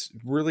is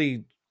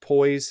really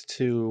poised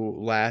to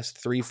last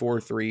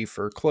 343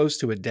 for close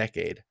to a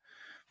decade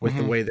with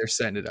the way they're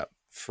setting it up.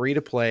 Free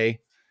to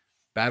play,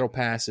 battle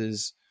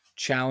passes,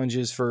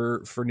 challenges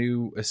for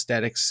new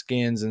aesthetics,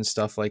 skins and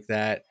stuff like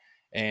that,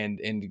 and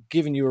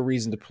giving you a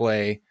reason to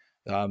play.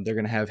 They're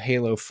going to have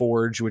Halo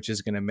Forge, which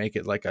is going to make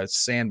it like a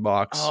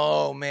sandbox.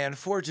 Oh man,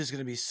 Forge is going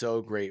to be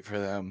so great for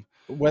them.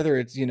 whether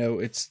it's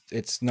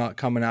it's not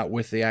coming out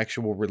with the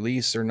actual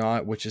release or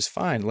not, which is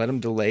fine. Let them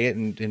delay it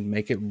and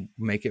make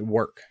it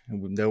work.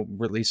 They'll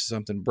release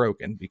something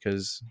broken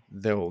because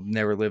they'll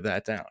never live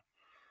that down.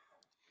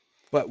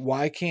 But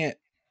why can't,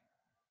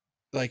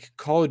 like,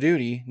 Call of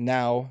Duty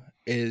now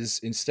is,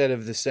 instead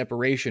of the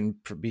separation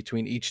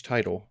between each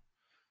title,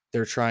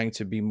 they're trying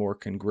to be more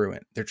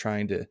congruent.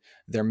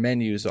 Their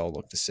menus all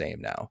look the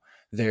same now.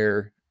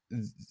 They're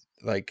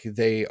like,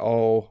 they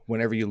all,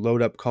 whenever you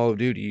load up Call of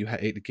Duty,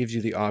 it gives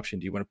you the option.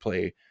 Do you want to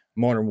play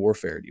Modern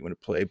Warfare? Do you want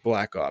to play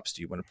Black Ops?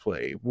 Do you want to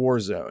play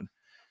Warzone?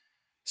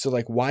 So,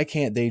 like, why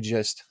can't they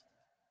just,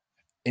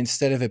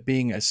 instead of it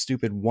being a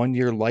stupid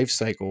 1-year life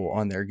cycle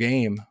on their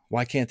game,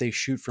 why can't they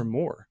shoot for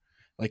more?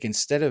 Like,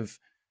 instead of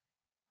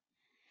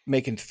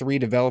making 3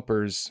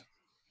 developers,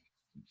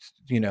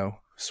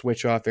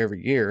 switch off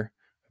every year,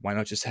 why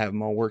not just have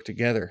them all work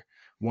together?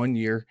 1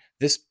 year,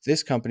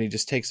 this company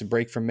just takes a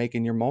break from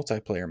making your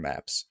multiplayer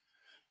maps,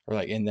 or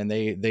like, and then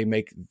they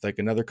make, like,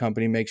 another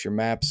company makes your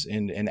maps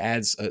and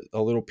adds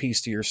a little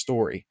piece to your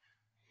story.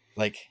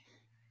 Like,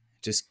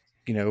 just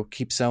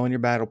keep selling your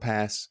battle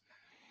pass,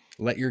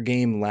 let your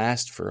game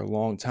last for a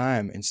long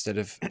time, instead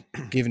of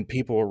giving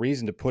people a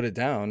reason to put it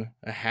down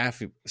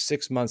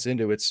 6 months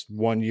into its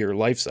 1-year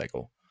life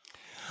cycle.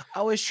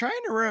 I was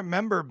trying to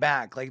remember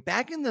back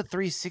in the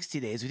 360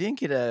 days, we didn't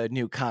get a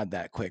new COD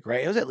that quick,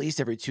 right? It was at least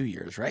every 2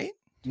 years, right?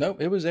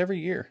 Nope, it was every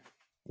year.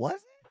 Was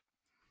it?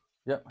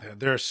 Yep.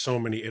 There are so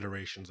many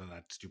iterations of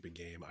that stupid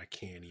game. I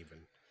can't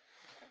even.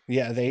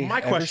 Yeah,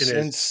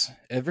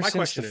 ever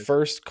since the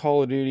first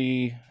Call of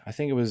Duty, I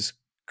think it was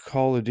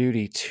Call of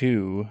Duty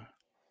 2,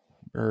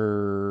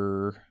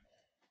 or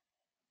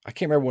I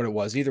can't remember what it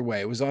was. Either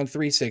way, it was on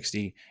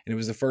 360, and it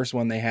was the first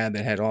one they had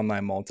that had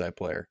online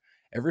multiplayer.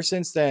 Ever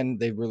since then,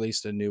 they've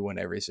released a new one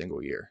every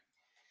single year.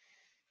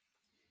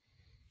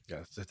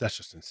 Yeah, that's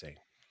just insane.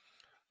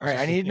 All right,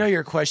 I need to know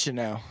your question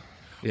now.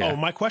 Yeah. Oh,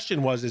 my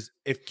question was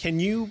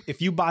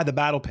if you buy the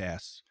battle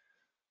pass,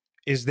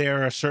 is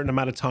there a certain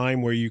amount of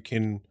time where you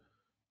can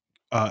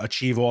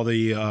achieve all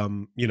the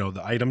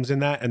the items in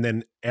that, and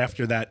then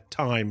after that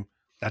time,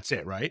 that's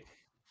it, right?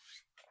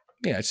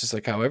 Yeah, it's just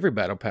like how every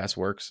battle pass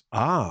works.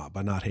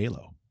 But not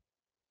Halo.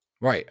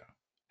 Right.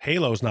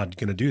 Halo's not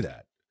going to do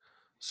that.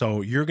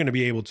 So you're going to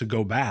be able to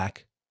go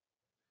back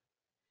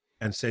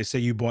and say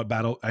you bought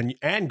battle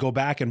and go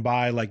back and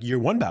buy like year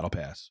 1 battle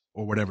pass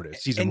or whatever it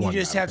is, season 1. And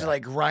you just have to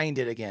like grind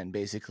it again,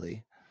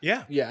 basically.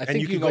 Yeah. Yeah. I think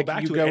you can go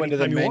back to go into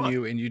the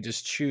menu and you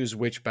just choose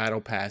which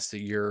battle pass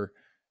that you're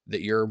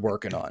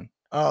working on.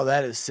 Oh,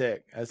 that is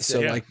sick. That's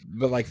so sick.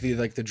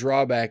 The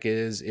drawback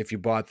is if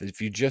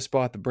you just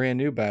bought the brand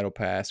new battle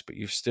pass, but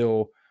you're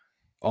still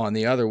on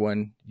the other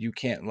one, you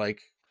can't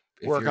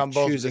work on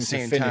both at the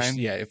same time.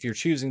 Yeah, if you're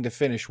choosing to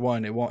finish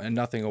one, it won't, and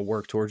nothing will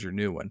work towards your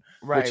new one.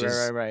 Right.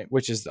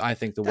 Which is, I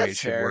think, the way it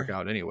should work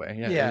out anyway.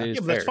 Yeah,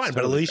 but that's fine.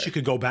 But at least you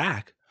could go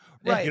back.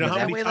 Right. You know,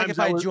 that way, like, if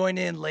I join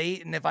in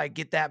late and if I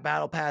get that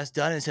battle pass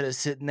done, instead of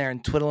sitting there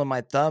and twiddling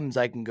my thumbs,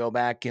 I can go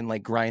back and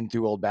like grind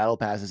through old battle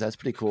passes. That's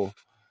pretty cool.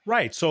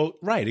 Right. So,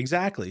 right.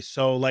 Exactly.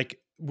 So, like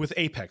with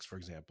Apex, for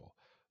example,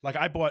 like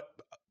I bought,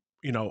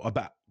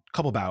 a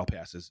couple battle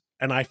passes,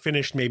 and I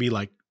finished maybe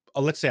like,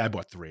 let's say I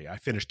bought 3. I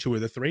finished 2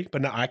 of the 3,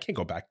 but now I can't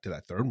go back to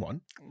that third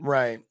one.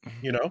 Right.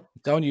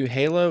 Telling you,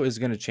 Halo is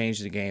going to change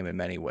the game in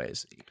many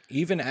ways.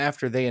 Even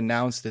after they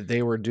announced that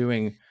they were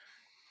doing,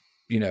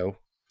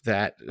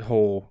 that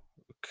whole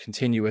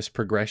continuous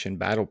progression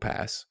battle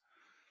pass,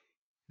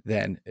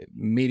 then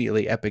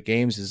immediately Epic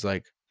Games is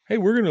like, hey,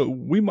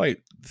 we might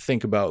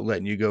think about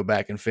letting you go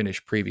back and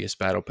finish previous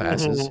battle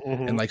passes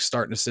and like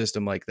starting a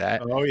system like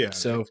that. Oh yeah.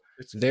 So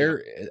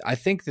I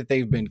think that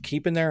they've been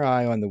keeping their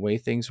eye on the way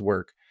things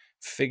work,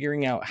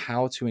 figuring out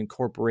how to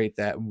incorporate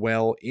that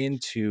well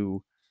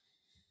into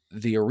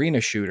the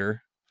arena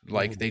shooter,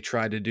 like they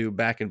tried to do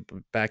back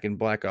in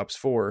Black Ops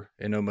 4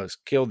 and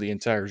almost killed the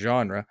entire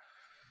genre.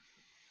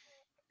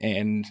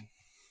 And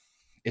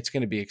it's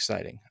going to be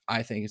exciting.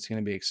 I think it's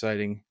going to be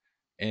exciting.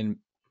 And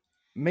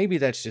maybe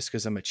that's just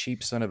because I'm a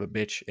cheap son of a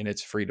bitch and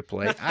it's free to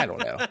play. I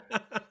don't know.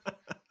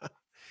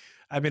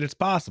 I mean, it's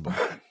possible.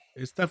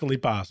 It's definitely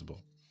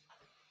possible.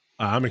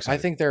 I'm excited.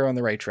 I think they're on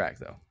the right track,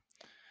 though.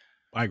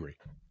 I agree.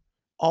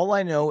 All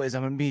I know is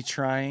I'm going to be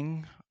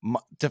trying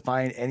to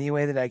find any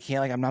way that I can.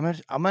 Like, I'm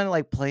going to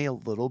like play a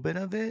little bit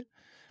of it.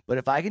 But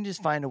if I can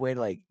just find a way to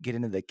like get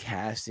into the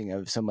casting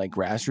of some like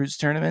grassroots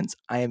tournaments,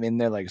 I am in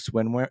there like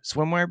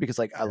swimwear because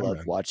like I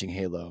love watching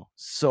Halo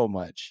so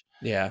much.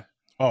 Yeah.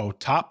 Oh,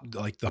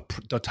 like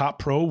the top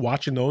pro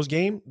watching those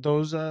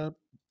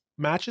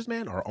matches,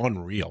 man, are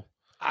unreal.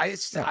 I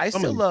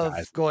still love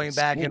going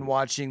back and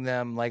watching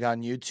them like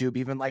on YouTube.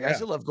 Even like I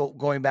still love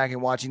going back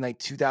and watching like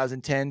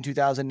 2010,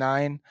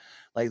 2009,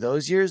 like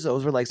those years.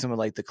 Those were like some of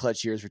like the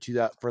clutch years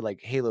for like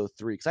Halo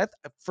 3. Because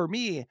for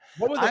me,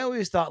 I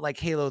always thought like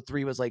Halo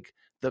 3 was like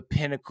the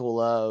pinnacle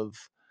of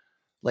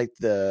like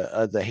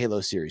the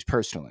Halo series.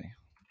 Personally,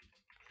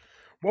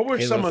 what were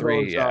Halo some 3,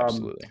 of those?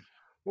 Absolutely.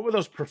 What were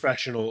those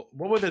professional?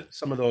 What were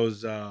some of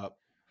those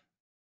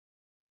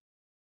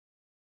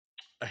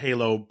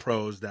Halo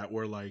pros that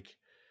were like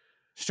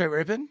Straight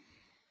Rippin'.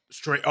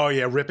 straight. Oh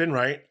yeah, ripping,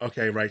 right?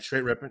 Okay, right,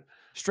 straight ripping,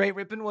 Straight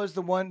Rippin' was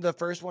the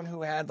first one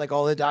who had like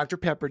all the Dr.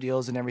 Pepper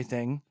deals and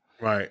everything.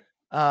 right,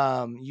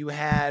 You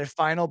had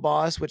Final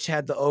Boss, which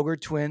had the Ogre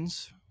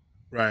twins.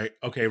 right.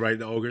 Okay, right.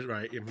 The ogres,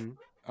 right?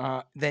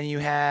 Then you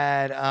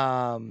had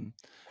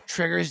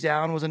Triggers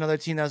Down was another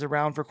team that was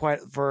around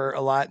for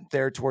a lot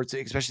there towards,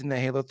 especially in the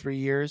Halo 3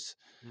 years.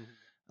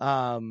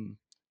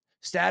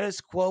 Status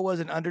Quo was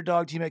an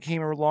underdog team that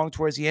came along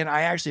towards the end.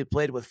 I actually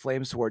played with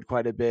Flamesword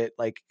quite a bit,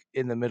 like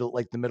in the middle,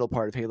 like the middle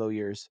part of Halo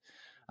years.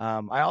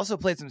 I also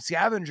played some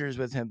Scavengers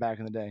with him back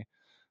in the day.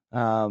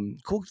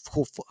 Cool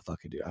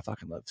fucking dude. I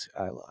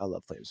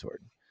love Flamesword.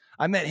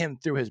 I met him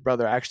through his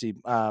brother. I actually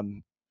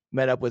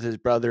met up with his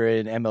brother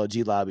in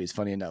MLG lobbies,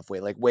 funny enough,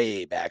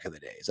 way back in the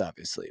days,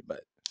 obviously.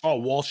 But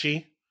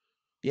Walshy.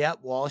 yep,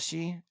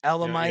 Walshy,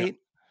 Elamite,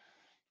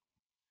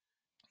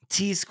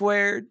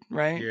 T-Squared,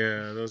 right?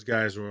 Yeah, those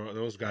guys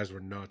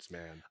were nuts,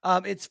 man.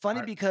 It's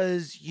funny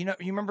because you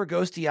remember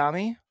Ghosty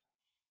Yami?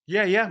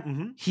 Yeah.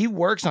 He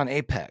works on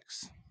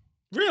Apex.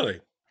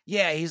 Really?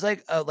 Yeah, he's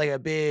like a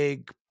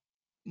big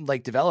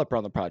like developer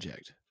on the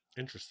project.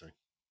 Interesting.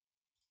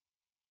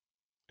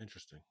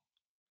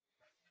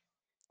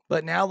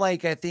 But now,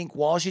 like, I think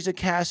Walshy's a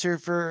caster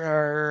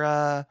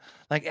for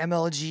like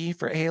MLG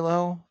for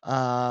Halo.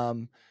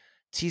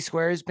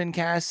 T-Square's been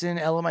casting,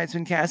 Elamite's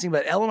been casting,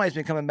 but Elamite's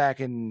been coming back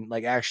and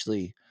like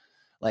actually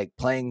like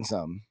playing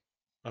some.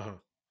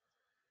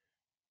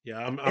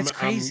 Yeah, It's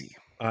crazy.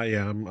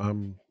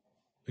 I'm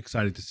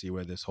excited to see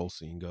where this whole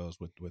scene goes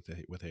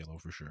with Halo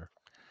for sure.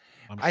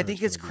 I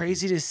think it's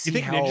crazy to see You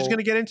think how Ninja's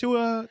gonna get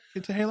into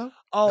Halo?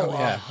 Oh,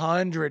 yeah.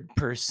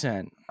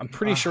 100%. I'm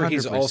pretty sure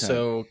he's 100%.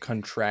 also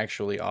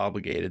contractually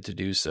obligated to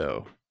do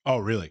so. Oh,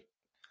 really?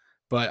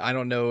 But I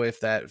don't know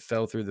if that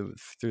fell through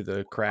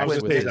the cracks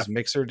gonna with say his that-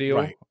 Mixer deal,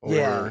 right. or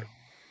Yeah.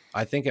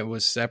 I think it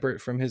was separate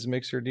from his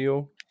Mixer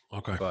deal.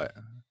 Okay. But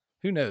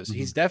who knows?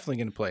 He's definitely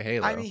going to play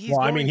Halo. I mean, he's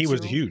Well, I going mean, he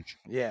was to. huge.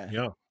 Yeah.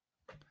 Yeah.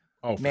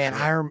 Oh, for Man,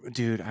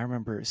 sure. I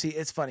remember. See,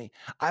 it's funny.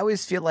 I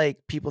always feel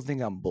like people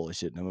think I'm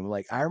bullshitting them. I'm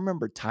like, I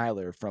remember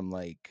Tyler from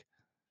like,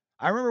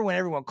 I remember when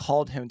everyone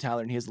called him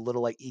Tyler, and he has a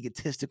little like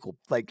egotistical,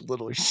 like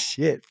little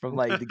shit from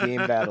like the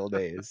game battle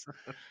days,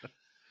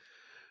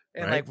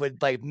 and Right. like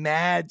with like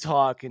mad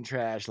talk and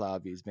trash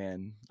lobbies,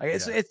 man. Like,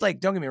 it's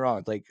like, don't get me wrong.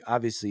 It's like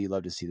obviously you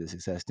love to see the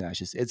success now.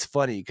 It's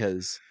funny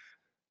because.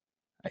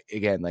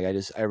 Again, like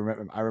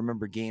I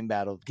remember game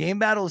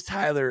battles.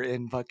 Tyler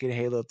in fucking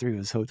Halo 3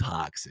 was so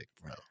toxic,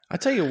 bro. I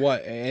tell you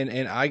what,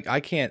 and I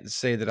can't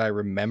say that I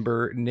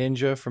remember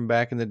Ninja from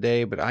back in the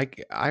day, but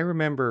I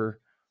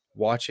remember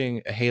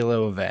watching a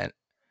Halo event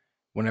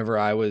whenever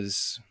it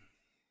was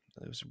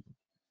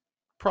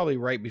probably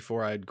right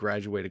before I had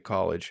graduated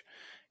college,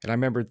 and I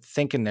remember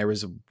thinking there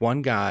was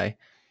one guy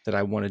that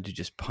I wanted to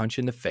just punch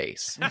in the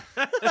face,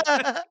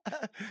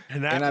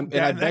 and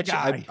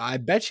I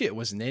bet you it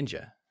was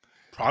Ninja.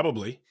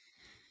 Probably.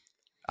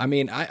 I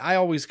mean, I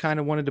always kind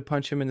of wanted to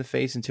punch him in the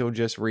face until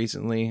just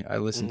recently. I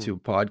listened to a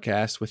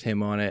podcast with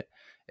him on it,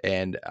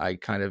 and I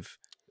kind of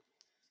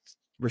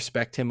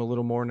respect him a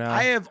little more now.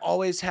 I have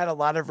always had a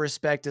lot of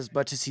respect as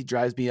much as he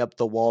drives me up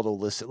the wall to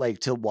listen, like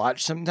to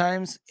watch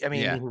sometimes. I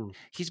mean,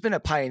 he's been a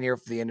pioneer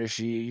for the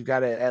industry. You've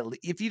got to,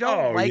 if you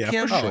don't like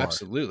him, for sure.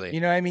 Absolutely.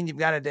 You know what I mean? You've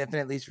got to definitely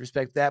at least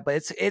respect that.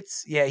 But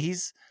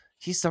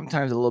he's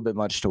sometimes a little bit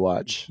much to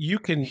watch. He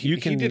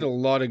did a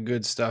lot of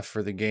good stuff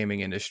for the gaming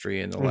industry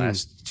in the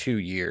last 2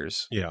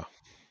 years. Yeah.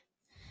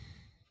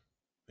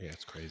 Yeah,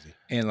 it's crazy.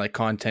 And like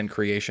content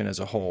creation as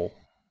a whole.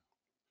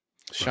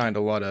 Shined a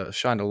lot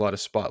of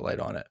spotlight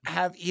on it.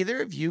 Have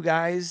either of you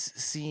guys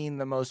seen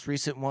the most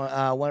recent one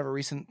of our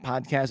recent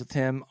podcasts with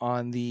him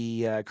on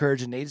the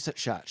Courage and Nade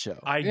Shot show?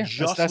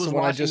 That's the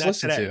one I just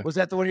listened to. Was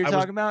that the one you're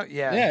talking about?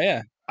 Yeah.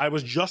 Yeah. I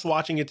was just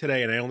watching it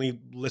today, and I only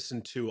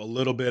listened to a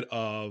little bit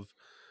of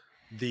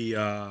the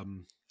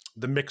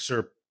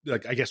mixer,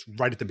 like I guess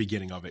right at the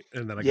beginning of it,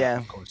 and then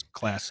of course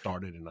class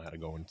started, and I had to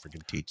go and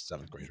freaking teach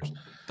 7th graders.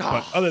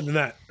 But other than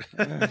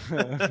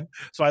that,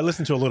 so I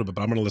listened to a little bit,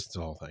 but I'm going to listen to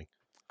the whole thing.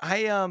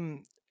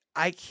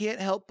 I can't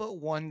help but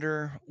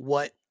wonder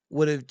what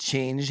would have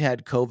changed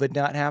had COVID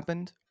not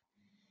happened.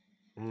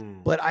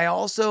 But I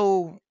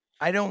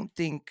don't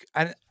think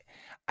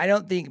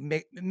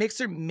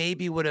Mixer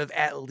maybe would have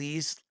at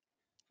least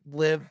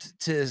lived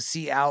to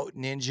see out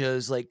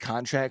Ninja's like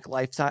contract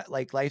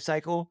life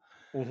cycle.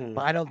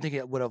 But I don't think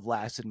it would have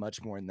lasted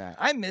much more than that.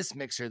 I miss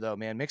Mixer though,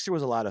 man. Mixer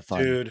was a lot of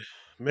fun. Dude,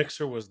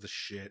 Mixer was the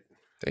shit.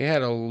 They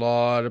had a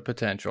lot of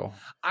potential.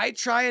 I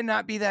try and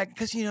not be that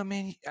because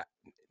man,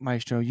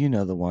 Maestro, you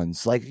know the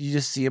ones like you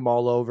just see them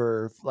all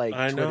over like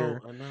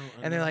Twitter. I know.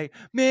 And they're like,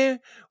 man,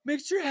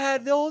 Mixer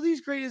had all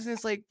these greatest, and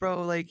it's like,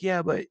 bro, like,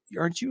 yeah, but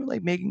aren't you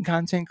like making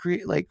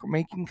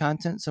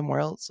content somewhere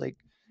else? Like,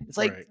 it's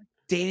like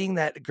dating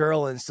that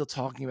girl and still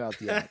talking about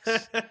the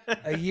ex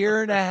a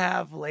year and a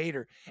half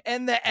later,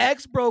 and the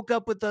ex broke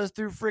up with us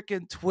through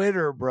freaking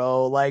Twitter,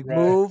 bro. Like,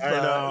 move. I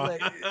know.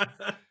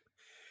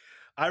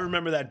 I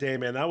remember that day,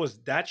 man.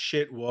 That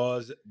shit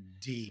was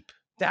deep.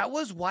 That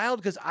was wild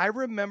because I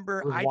remember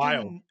It was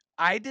wild.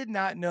 I did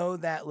not know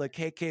that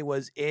Lakeke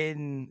was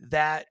in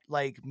that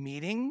like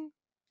meeting,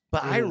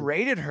 but I Mhm.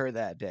 rated her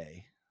that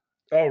day.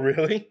 Oh,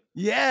 really?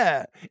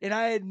 Yeah, and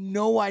I had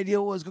no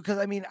idea what was because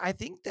I mean I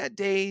think that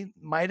day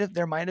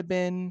there might have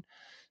been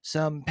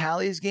some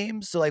Pally's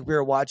games, so like we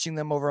were watching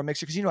them over a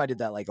mixer because I did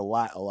that like a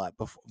lot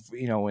before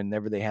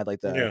whenever they had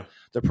like the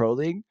pro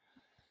league.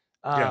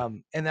 Yeah.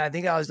 And then I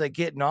think I was like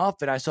getting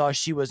off and I saw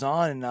she was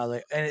on and I was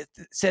like, and it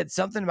said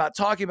something about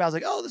talking about, I was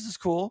like, oh, this is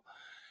cool.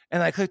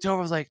 And I clicked over,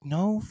 I was like,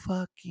 no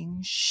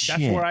fucking shit.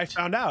 That's where I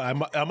found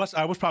out. I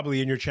was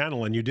probably in your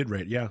channel and you did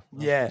rate. Yeah.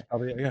 Yeah.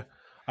 Yeah.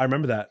 I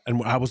remember that.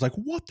 And I was like,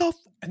 what the?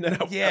 And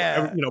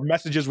then,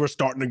 messages were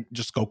starting to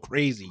just go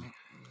crazy,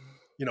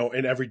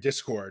 in every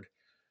Discord.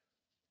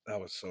 That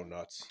was so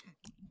nuts.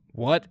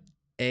 What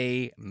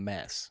a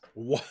mess.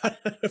 What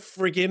a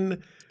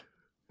freaking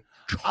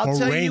I'll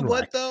tell you train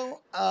what wreck.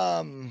 though,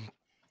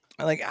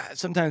 like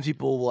sometimes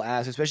people will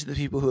ask, especially the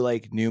people who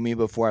like knew me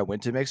before I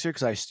went to Mixer,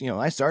 because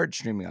I started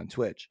streaming on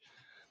Twitch.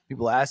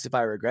 People asked if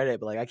I regret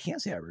it, but like I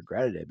can't say I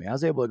regretted it. Man, I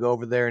was able to go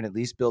over there and at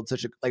least build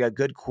such a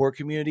good core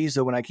community.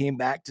 So when I came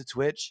back to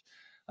Twitch,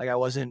 like I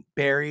wasn't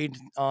buried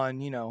on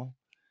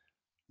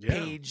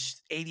page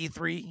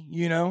 83,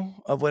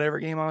 of whatever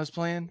game I was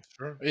playing.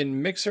 Sure.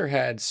 And Mixer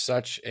had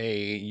such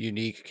a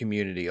unique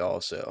community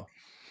also.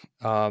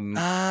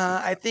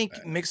 I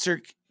think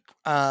Mixer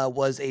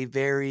was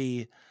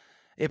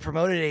it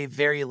promoted a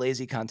very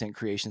lazy content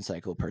creation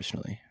cycle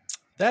personally.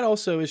 That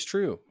also is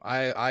true.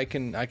 I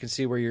can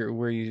see where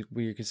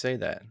you could say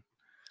that.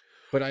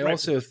 But I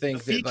also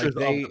think the that like features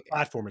of the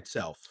platform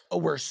itself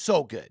were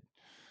so good.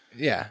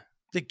 Yeah.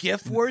 The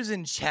GIF wars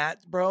in chat,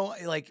 bro.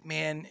 Like,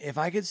 man, if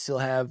I could still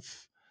have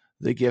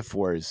the GIF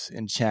wars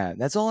in chat,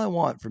 that's all I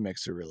want for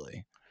Mixer,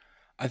 really.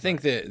 I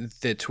think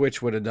that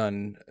Twitch would have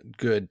done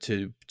good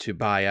to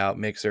buy out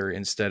Mixer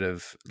instead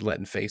of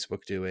letting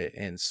Facebook do it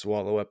and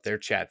swallow up their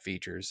chat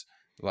features,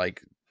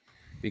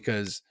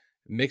 because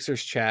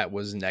Mixer's chat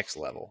was next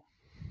level.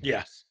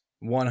 Yes,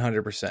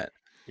 100%.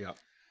 Yeah.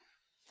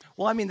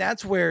 Well, I mean,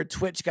 that's where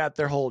Twitch got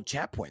their whole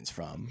chat points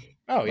from.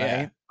 Oh yeah.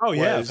 Right? Oh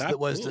yeah. That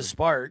was the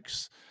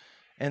Sparks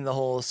and the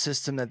whole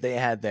system that they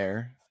had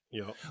there.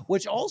 Yep.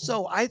 Which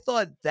also, I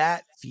thought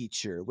that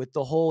feature with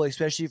the whole,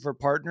 especially for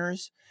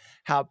partners,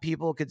 how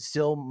people could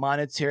still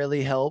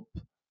monetarily help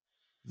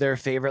their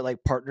favorite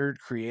like partnered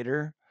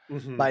creator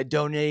by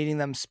donating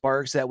them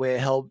Sparks. That way it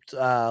helped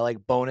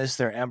like bonus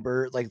their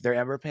Ember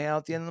payout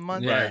at the end of the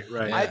month. Yeah,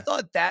 Right. I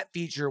thought that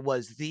feature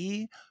was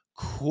the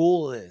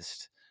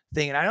coolest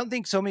thing. And I don't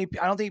think so many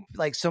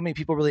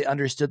people really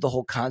understood the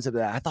whole concept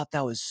of that. I thought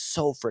that was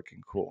so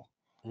freaking cool.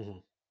 Mm-hmm.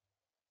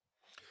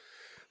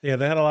 Yeah,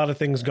 they had a lot of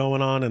things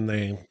going on, and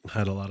they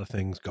had a lot of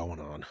things going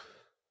on.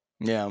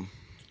 Yeah.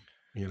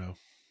 You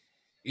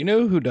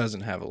know who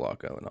doesn't have a lot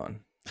going on?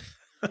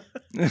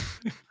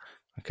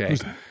 Okay.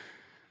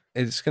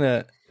 It's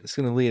gonna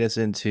lead us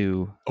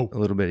into a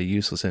little bit of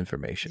useless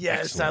information.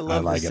 Yes, Excellent. I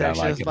love this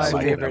section. It's my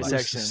favorite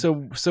section.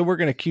 So we're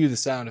gonna cue the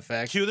sound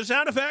effect. Cue the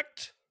sound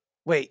effect.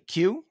 Wait,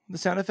 cue the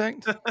sound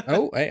effect?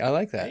 Oh, hey, I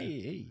like that.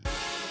 Hey.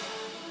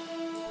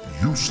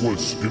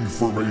 Useless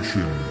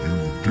information you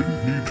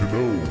didn't need to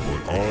know,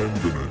 but I'm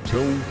gonna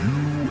tell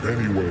you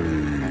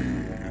anyway.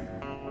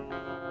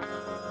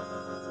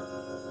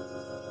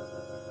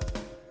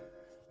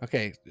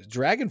 Okay,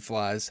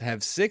 dragonflies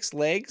have 6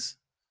 legs,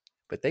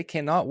 but they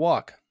cannot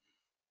walk.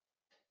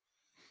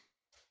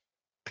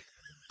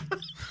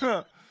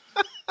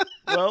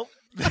 Well,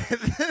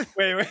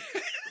 Wait.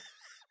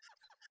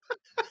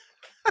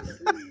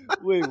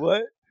 wait,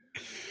 what?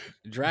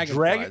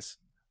 Dragonflies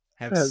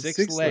have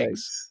 6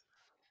 legs,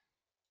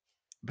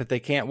 but they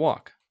can't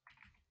walk.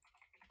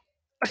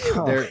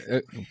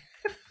 They're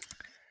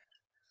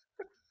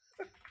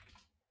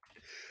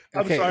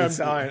I'm Okay, sorry, I'm it's-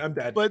 dying. I'm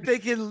dead. But they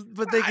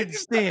can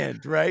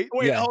stand, right?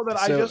 Wait, Yeah, hold on.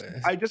 so-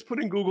 I just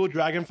put in Google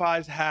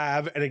dragonflies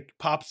have, and it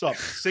pops up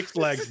 6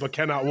 legs but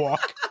cannot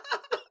walk.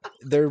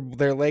 their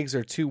legs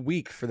are too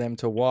weak for them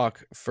to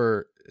walk,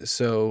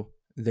 so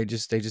they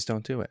just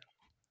don't do it.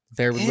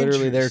 They're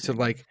literally there to Interesting.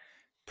 like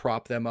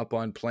prop them up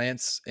on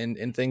plants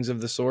and things of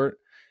the sort,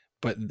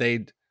 but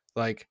they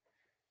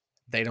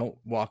don't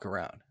walk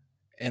around.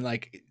 And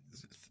like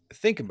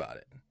think about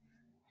it.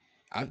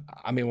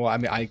 I mean,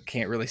 I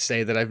can't really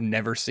say that I've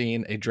never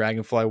seen a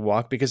dragonfly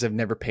walk because I've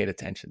never paid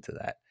attention to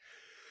that.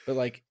 But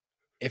like,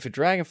 if a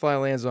dragonfly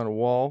lands on a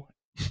wall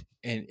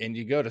and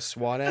you go to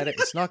swat at it,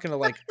 it's not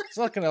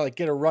gonna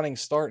get a running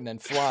start and then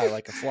fly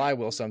like a fly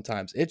will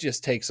sometimes. It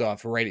just takes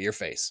off right at your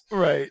face.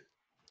 Right.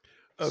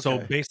 So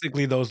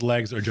basically, those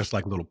legs are just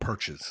like little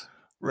perches.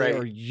 They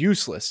are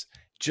useless,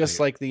 just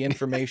like the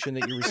information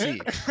that you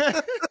receive.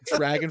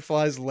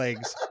 Dragonflies'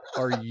 legs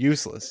are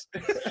useless.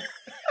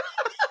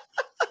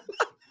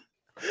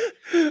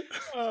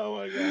 Oh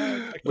my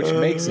god! Which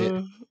makes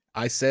it,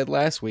 I said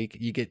last week,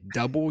 you get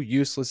double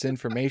useless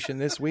information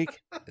this week.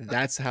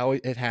 That's how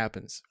it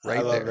happens. Right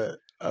I love there. it.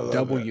 I love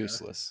Double it.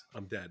 useless.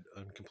 I'm dead.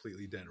 I'm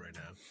completely dead right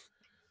now.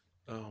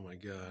 Oh my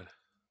god!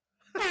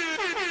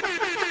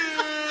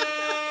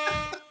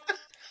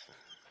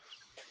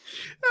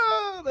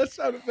 Oh, that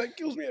sound effect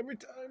kills me every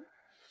time.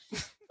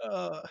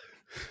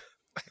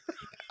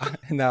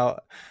 Now,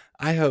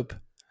 I hope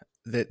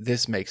that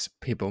this makes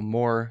people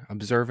more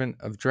observant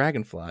of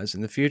dragonflies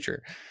in the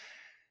future.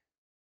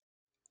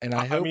 And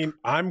I hope mean,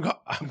 I'm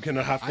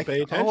gonna have to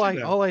pay attention.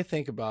 now. all I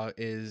think about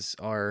is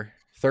our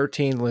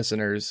 13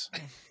 listeners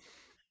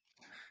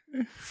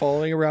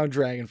following around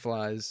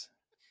dragonflies,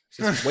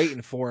 just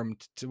waiting for them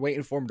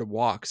to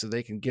walk so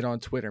they can get on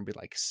Twitter and be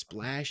like,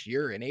 "Splash,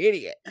 you're an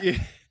idiot." Yeah.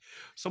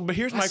 So, but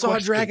here's I my saw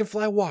question. a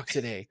dragonfly walk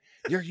today.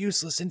 Your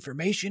useless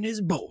information is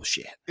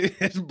bullshit.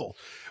 It's bull.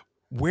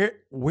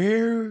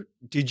 Where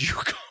did you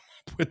come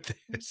up with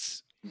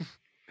this?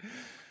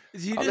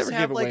 You I'll just never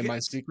have give away like my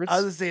secrets. I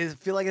was gonna say, I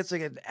feel like it's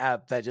like an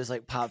app that just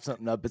like pops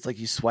something up. It's like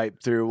you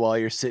swipe through while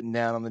you're sitting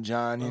down on the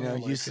John, Oh my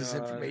useless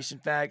God. information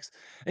facts,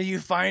 and you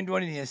find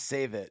one and you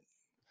save it,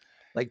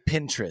 like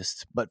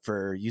Pinterest, but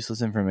for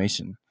useless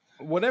information.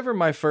 Whatever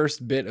my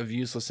first bit of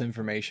useless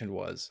information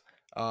was,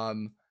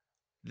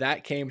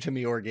 that came to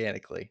me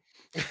organically.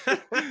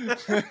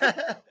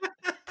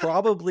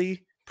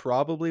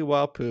 Probably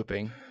while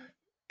pooping.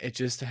 It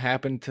just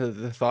happened to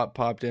the thought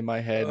popped in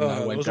my head, and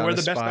I went those are down where a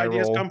the best spiral.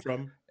 ideas come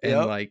from. And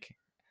Yep. like,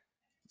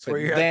 It's where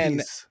but you're at then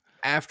peace.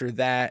 after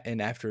that,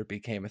 and after it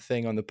became a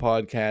thing on the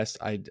podcast,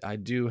 I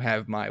do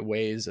have my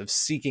ways of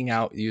seeking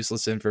out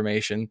useless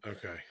information.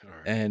 Okay, all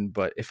right.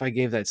 But if I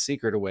gave that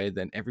secret away,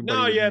 then everybody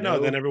No, would yeah, know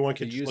no. Then everyone the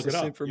can just look useless it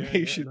up.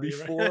 information no, you're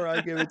right. before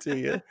I give it to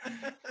you.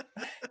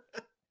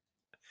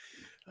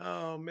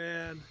 Oh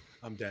man,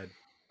 I'm dead.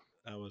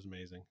 That was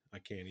amazing. I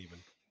can't even.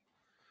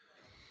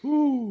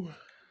 Woo.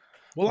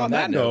 Well, on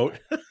that note.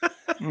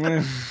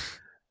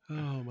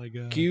 Oh my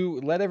god. Can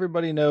you let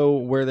everybody know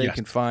where they Yes.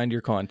 can find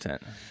your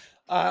content?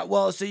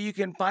 Well, so you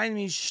can find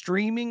me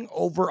streaming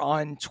over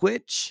on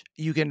Twitch.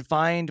 You can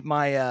find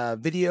my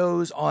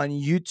videos on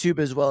YouTube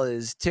as well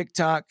as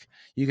TikTok.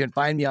 You can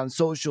find me on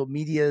social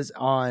medias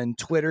on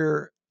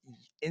Twitter,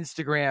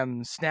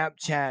 Instagram,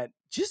 Snapchat,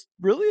 just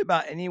really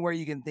about anywhere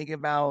you can think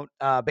about.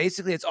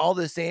 Basically, it's all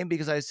the same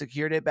because I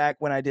secured it back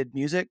when I did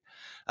music.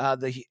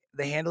 The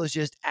handle is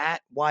just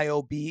at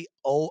YOBOYCUE,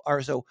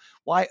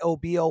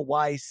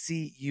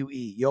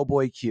 Yo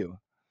Boy Q.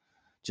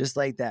 Just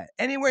like that.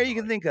 Anywhere you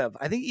can think of.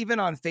 I think even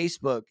on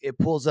Facebook, it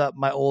pulls up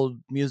my old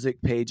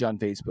music page on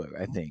Facebook,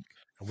 I think.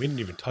 We didn't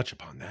even touch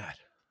upon that.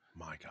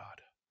 My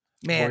god.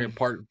 Man,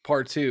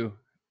 Part two.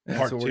 That's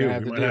Part what two. we're gonna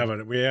have We to might do. have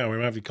it. Yeah, we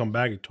might have to come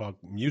back and talk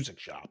music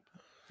shop.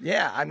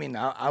 yeah, I mean,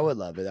 I would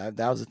love it.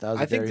 That was a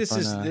I think very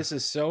fun, this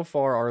is so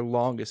far our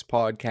longest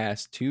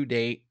podcast to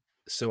date.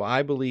 So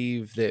I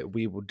believe that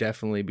we will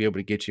definitely be able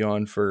to get you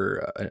on for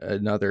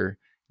another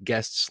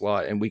guest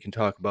slot, and we can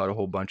talk about a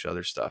whole bunch of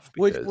other stuff.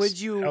 Would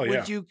because- you Hell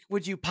yeah.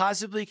 would you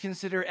possibly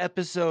consider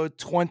episode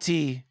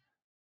 22?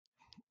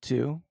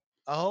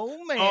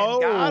 Oh man,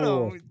 got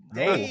Oh. him.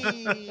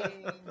 Dang,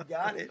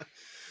 got it.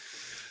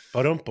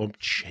 Ba-dum-bum,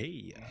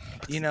 chey.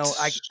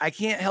 I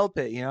can't help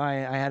it.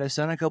 I had a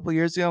son a couple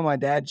years ago. My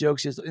dad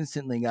jokes just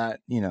instantly got,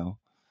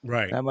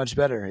 Right. that much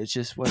better. It's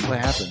just what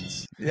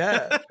happens.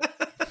 Yeah.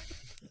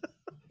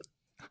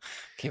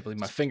 Can't believe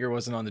my finger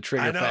wasn't on the I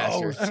trigger know.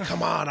 faster.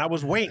 Come on. I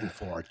was waiting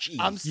for it. Jeez.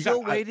 I'm You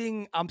still got-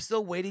 waiting. I'm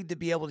still waiting to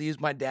be able to use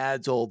my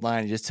dad's old line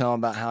and just tell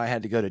him about how I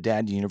had to go to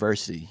dad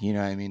university. You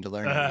know what I mean? To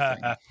learn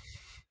everything.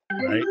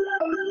 Right.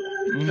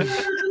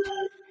 Mhm.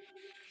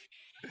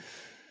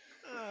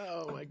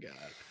 Oh my god.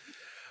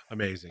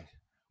 Amazing.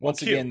 Once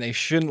Q. again, they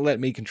shouldn't let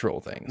me control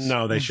things.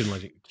 No, they shouldn't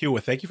let you. Q,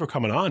 thank you for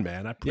coming on,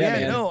 man. I appreciate Yeah,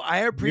 Yeah, man. no, I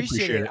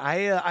appreciate appreciate it.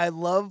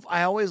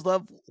 I always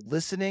love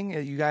listening.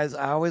 You guys,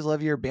 I always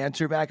love your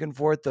banter back and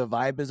forth. The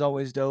vibe is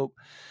always dope.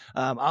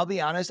 I'll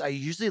be honest, I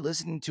usually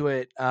listen to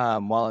it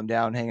while I'm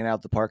down hanging out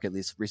at the park, at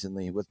least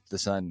recently with the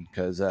son,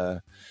 because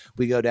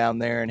we go down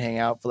there and hang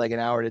out for like an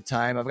hour at a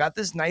time. I've got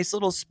this nice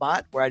little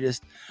spot where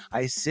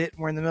I sit.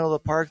 We're in the middle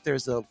of the park.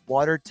 There's a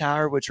water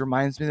tower, which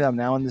reminds me that I'm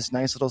now in this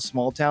nice little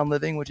small town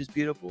living, which is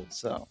beautiful.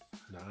 So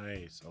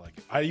Nice. I like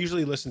it. I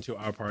usually listen to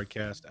our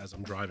podcast as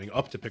I'm driving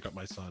up to pick up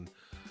my son,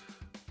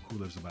 who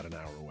lives about an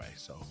hour away.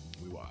 So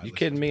You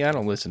kidding me? I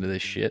don't listen to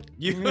this shit.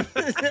 You. love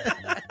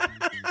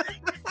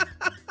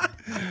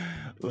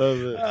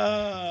it.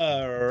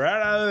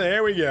 Right.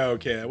 There we go,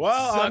 kid.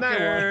 Well, on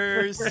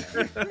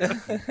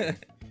that one.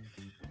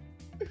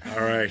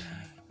 All right.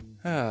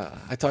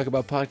 I talk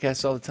about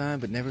podcasts all the time,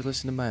 but never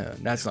listen to my own.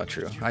 That's not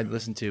true. I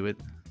listen to it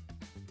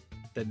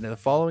the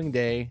following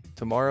day,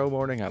 tomorrow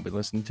morning. I'll be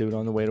listening to it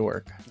on the way to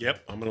work.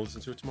 Yep. I'm gonna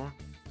listen to it tomorrow.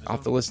 I'll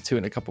have to listen to it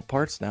in a couple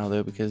parts now,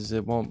 though, because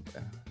it won't.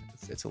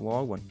 It's a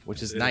long one,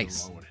 which is It a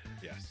nice, long one.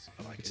 Yes,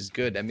 I like which it. is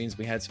good. That means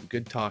we had some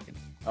good talking.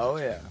 Oh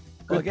yeah.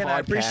 Well, Good again, I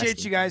appreciate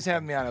podcasting. you guys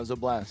having me on. It was a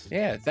blast.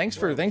 Yeah, thanks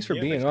for Yeah, being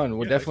thanks on. for-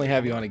 We'll yeah, definitely thanks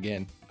have for you coming on on.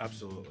 again.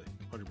 Absolutely,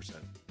 100%.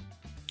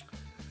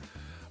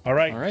 All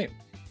right. All right,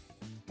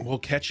 We'll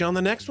catch you on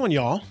the next one,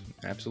 y'all.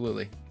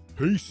 absolutely.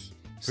 Peace.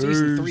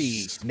 Season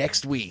 3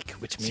 next week,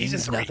 which means Season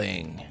 3.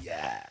 nothing.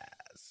 Yeah.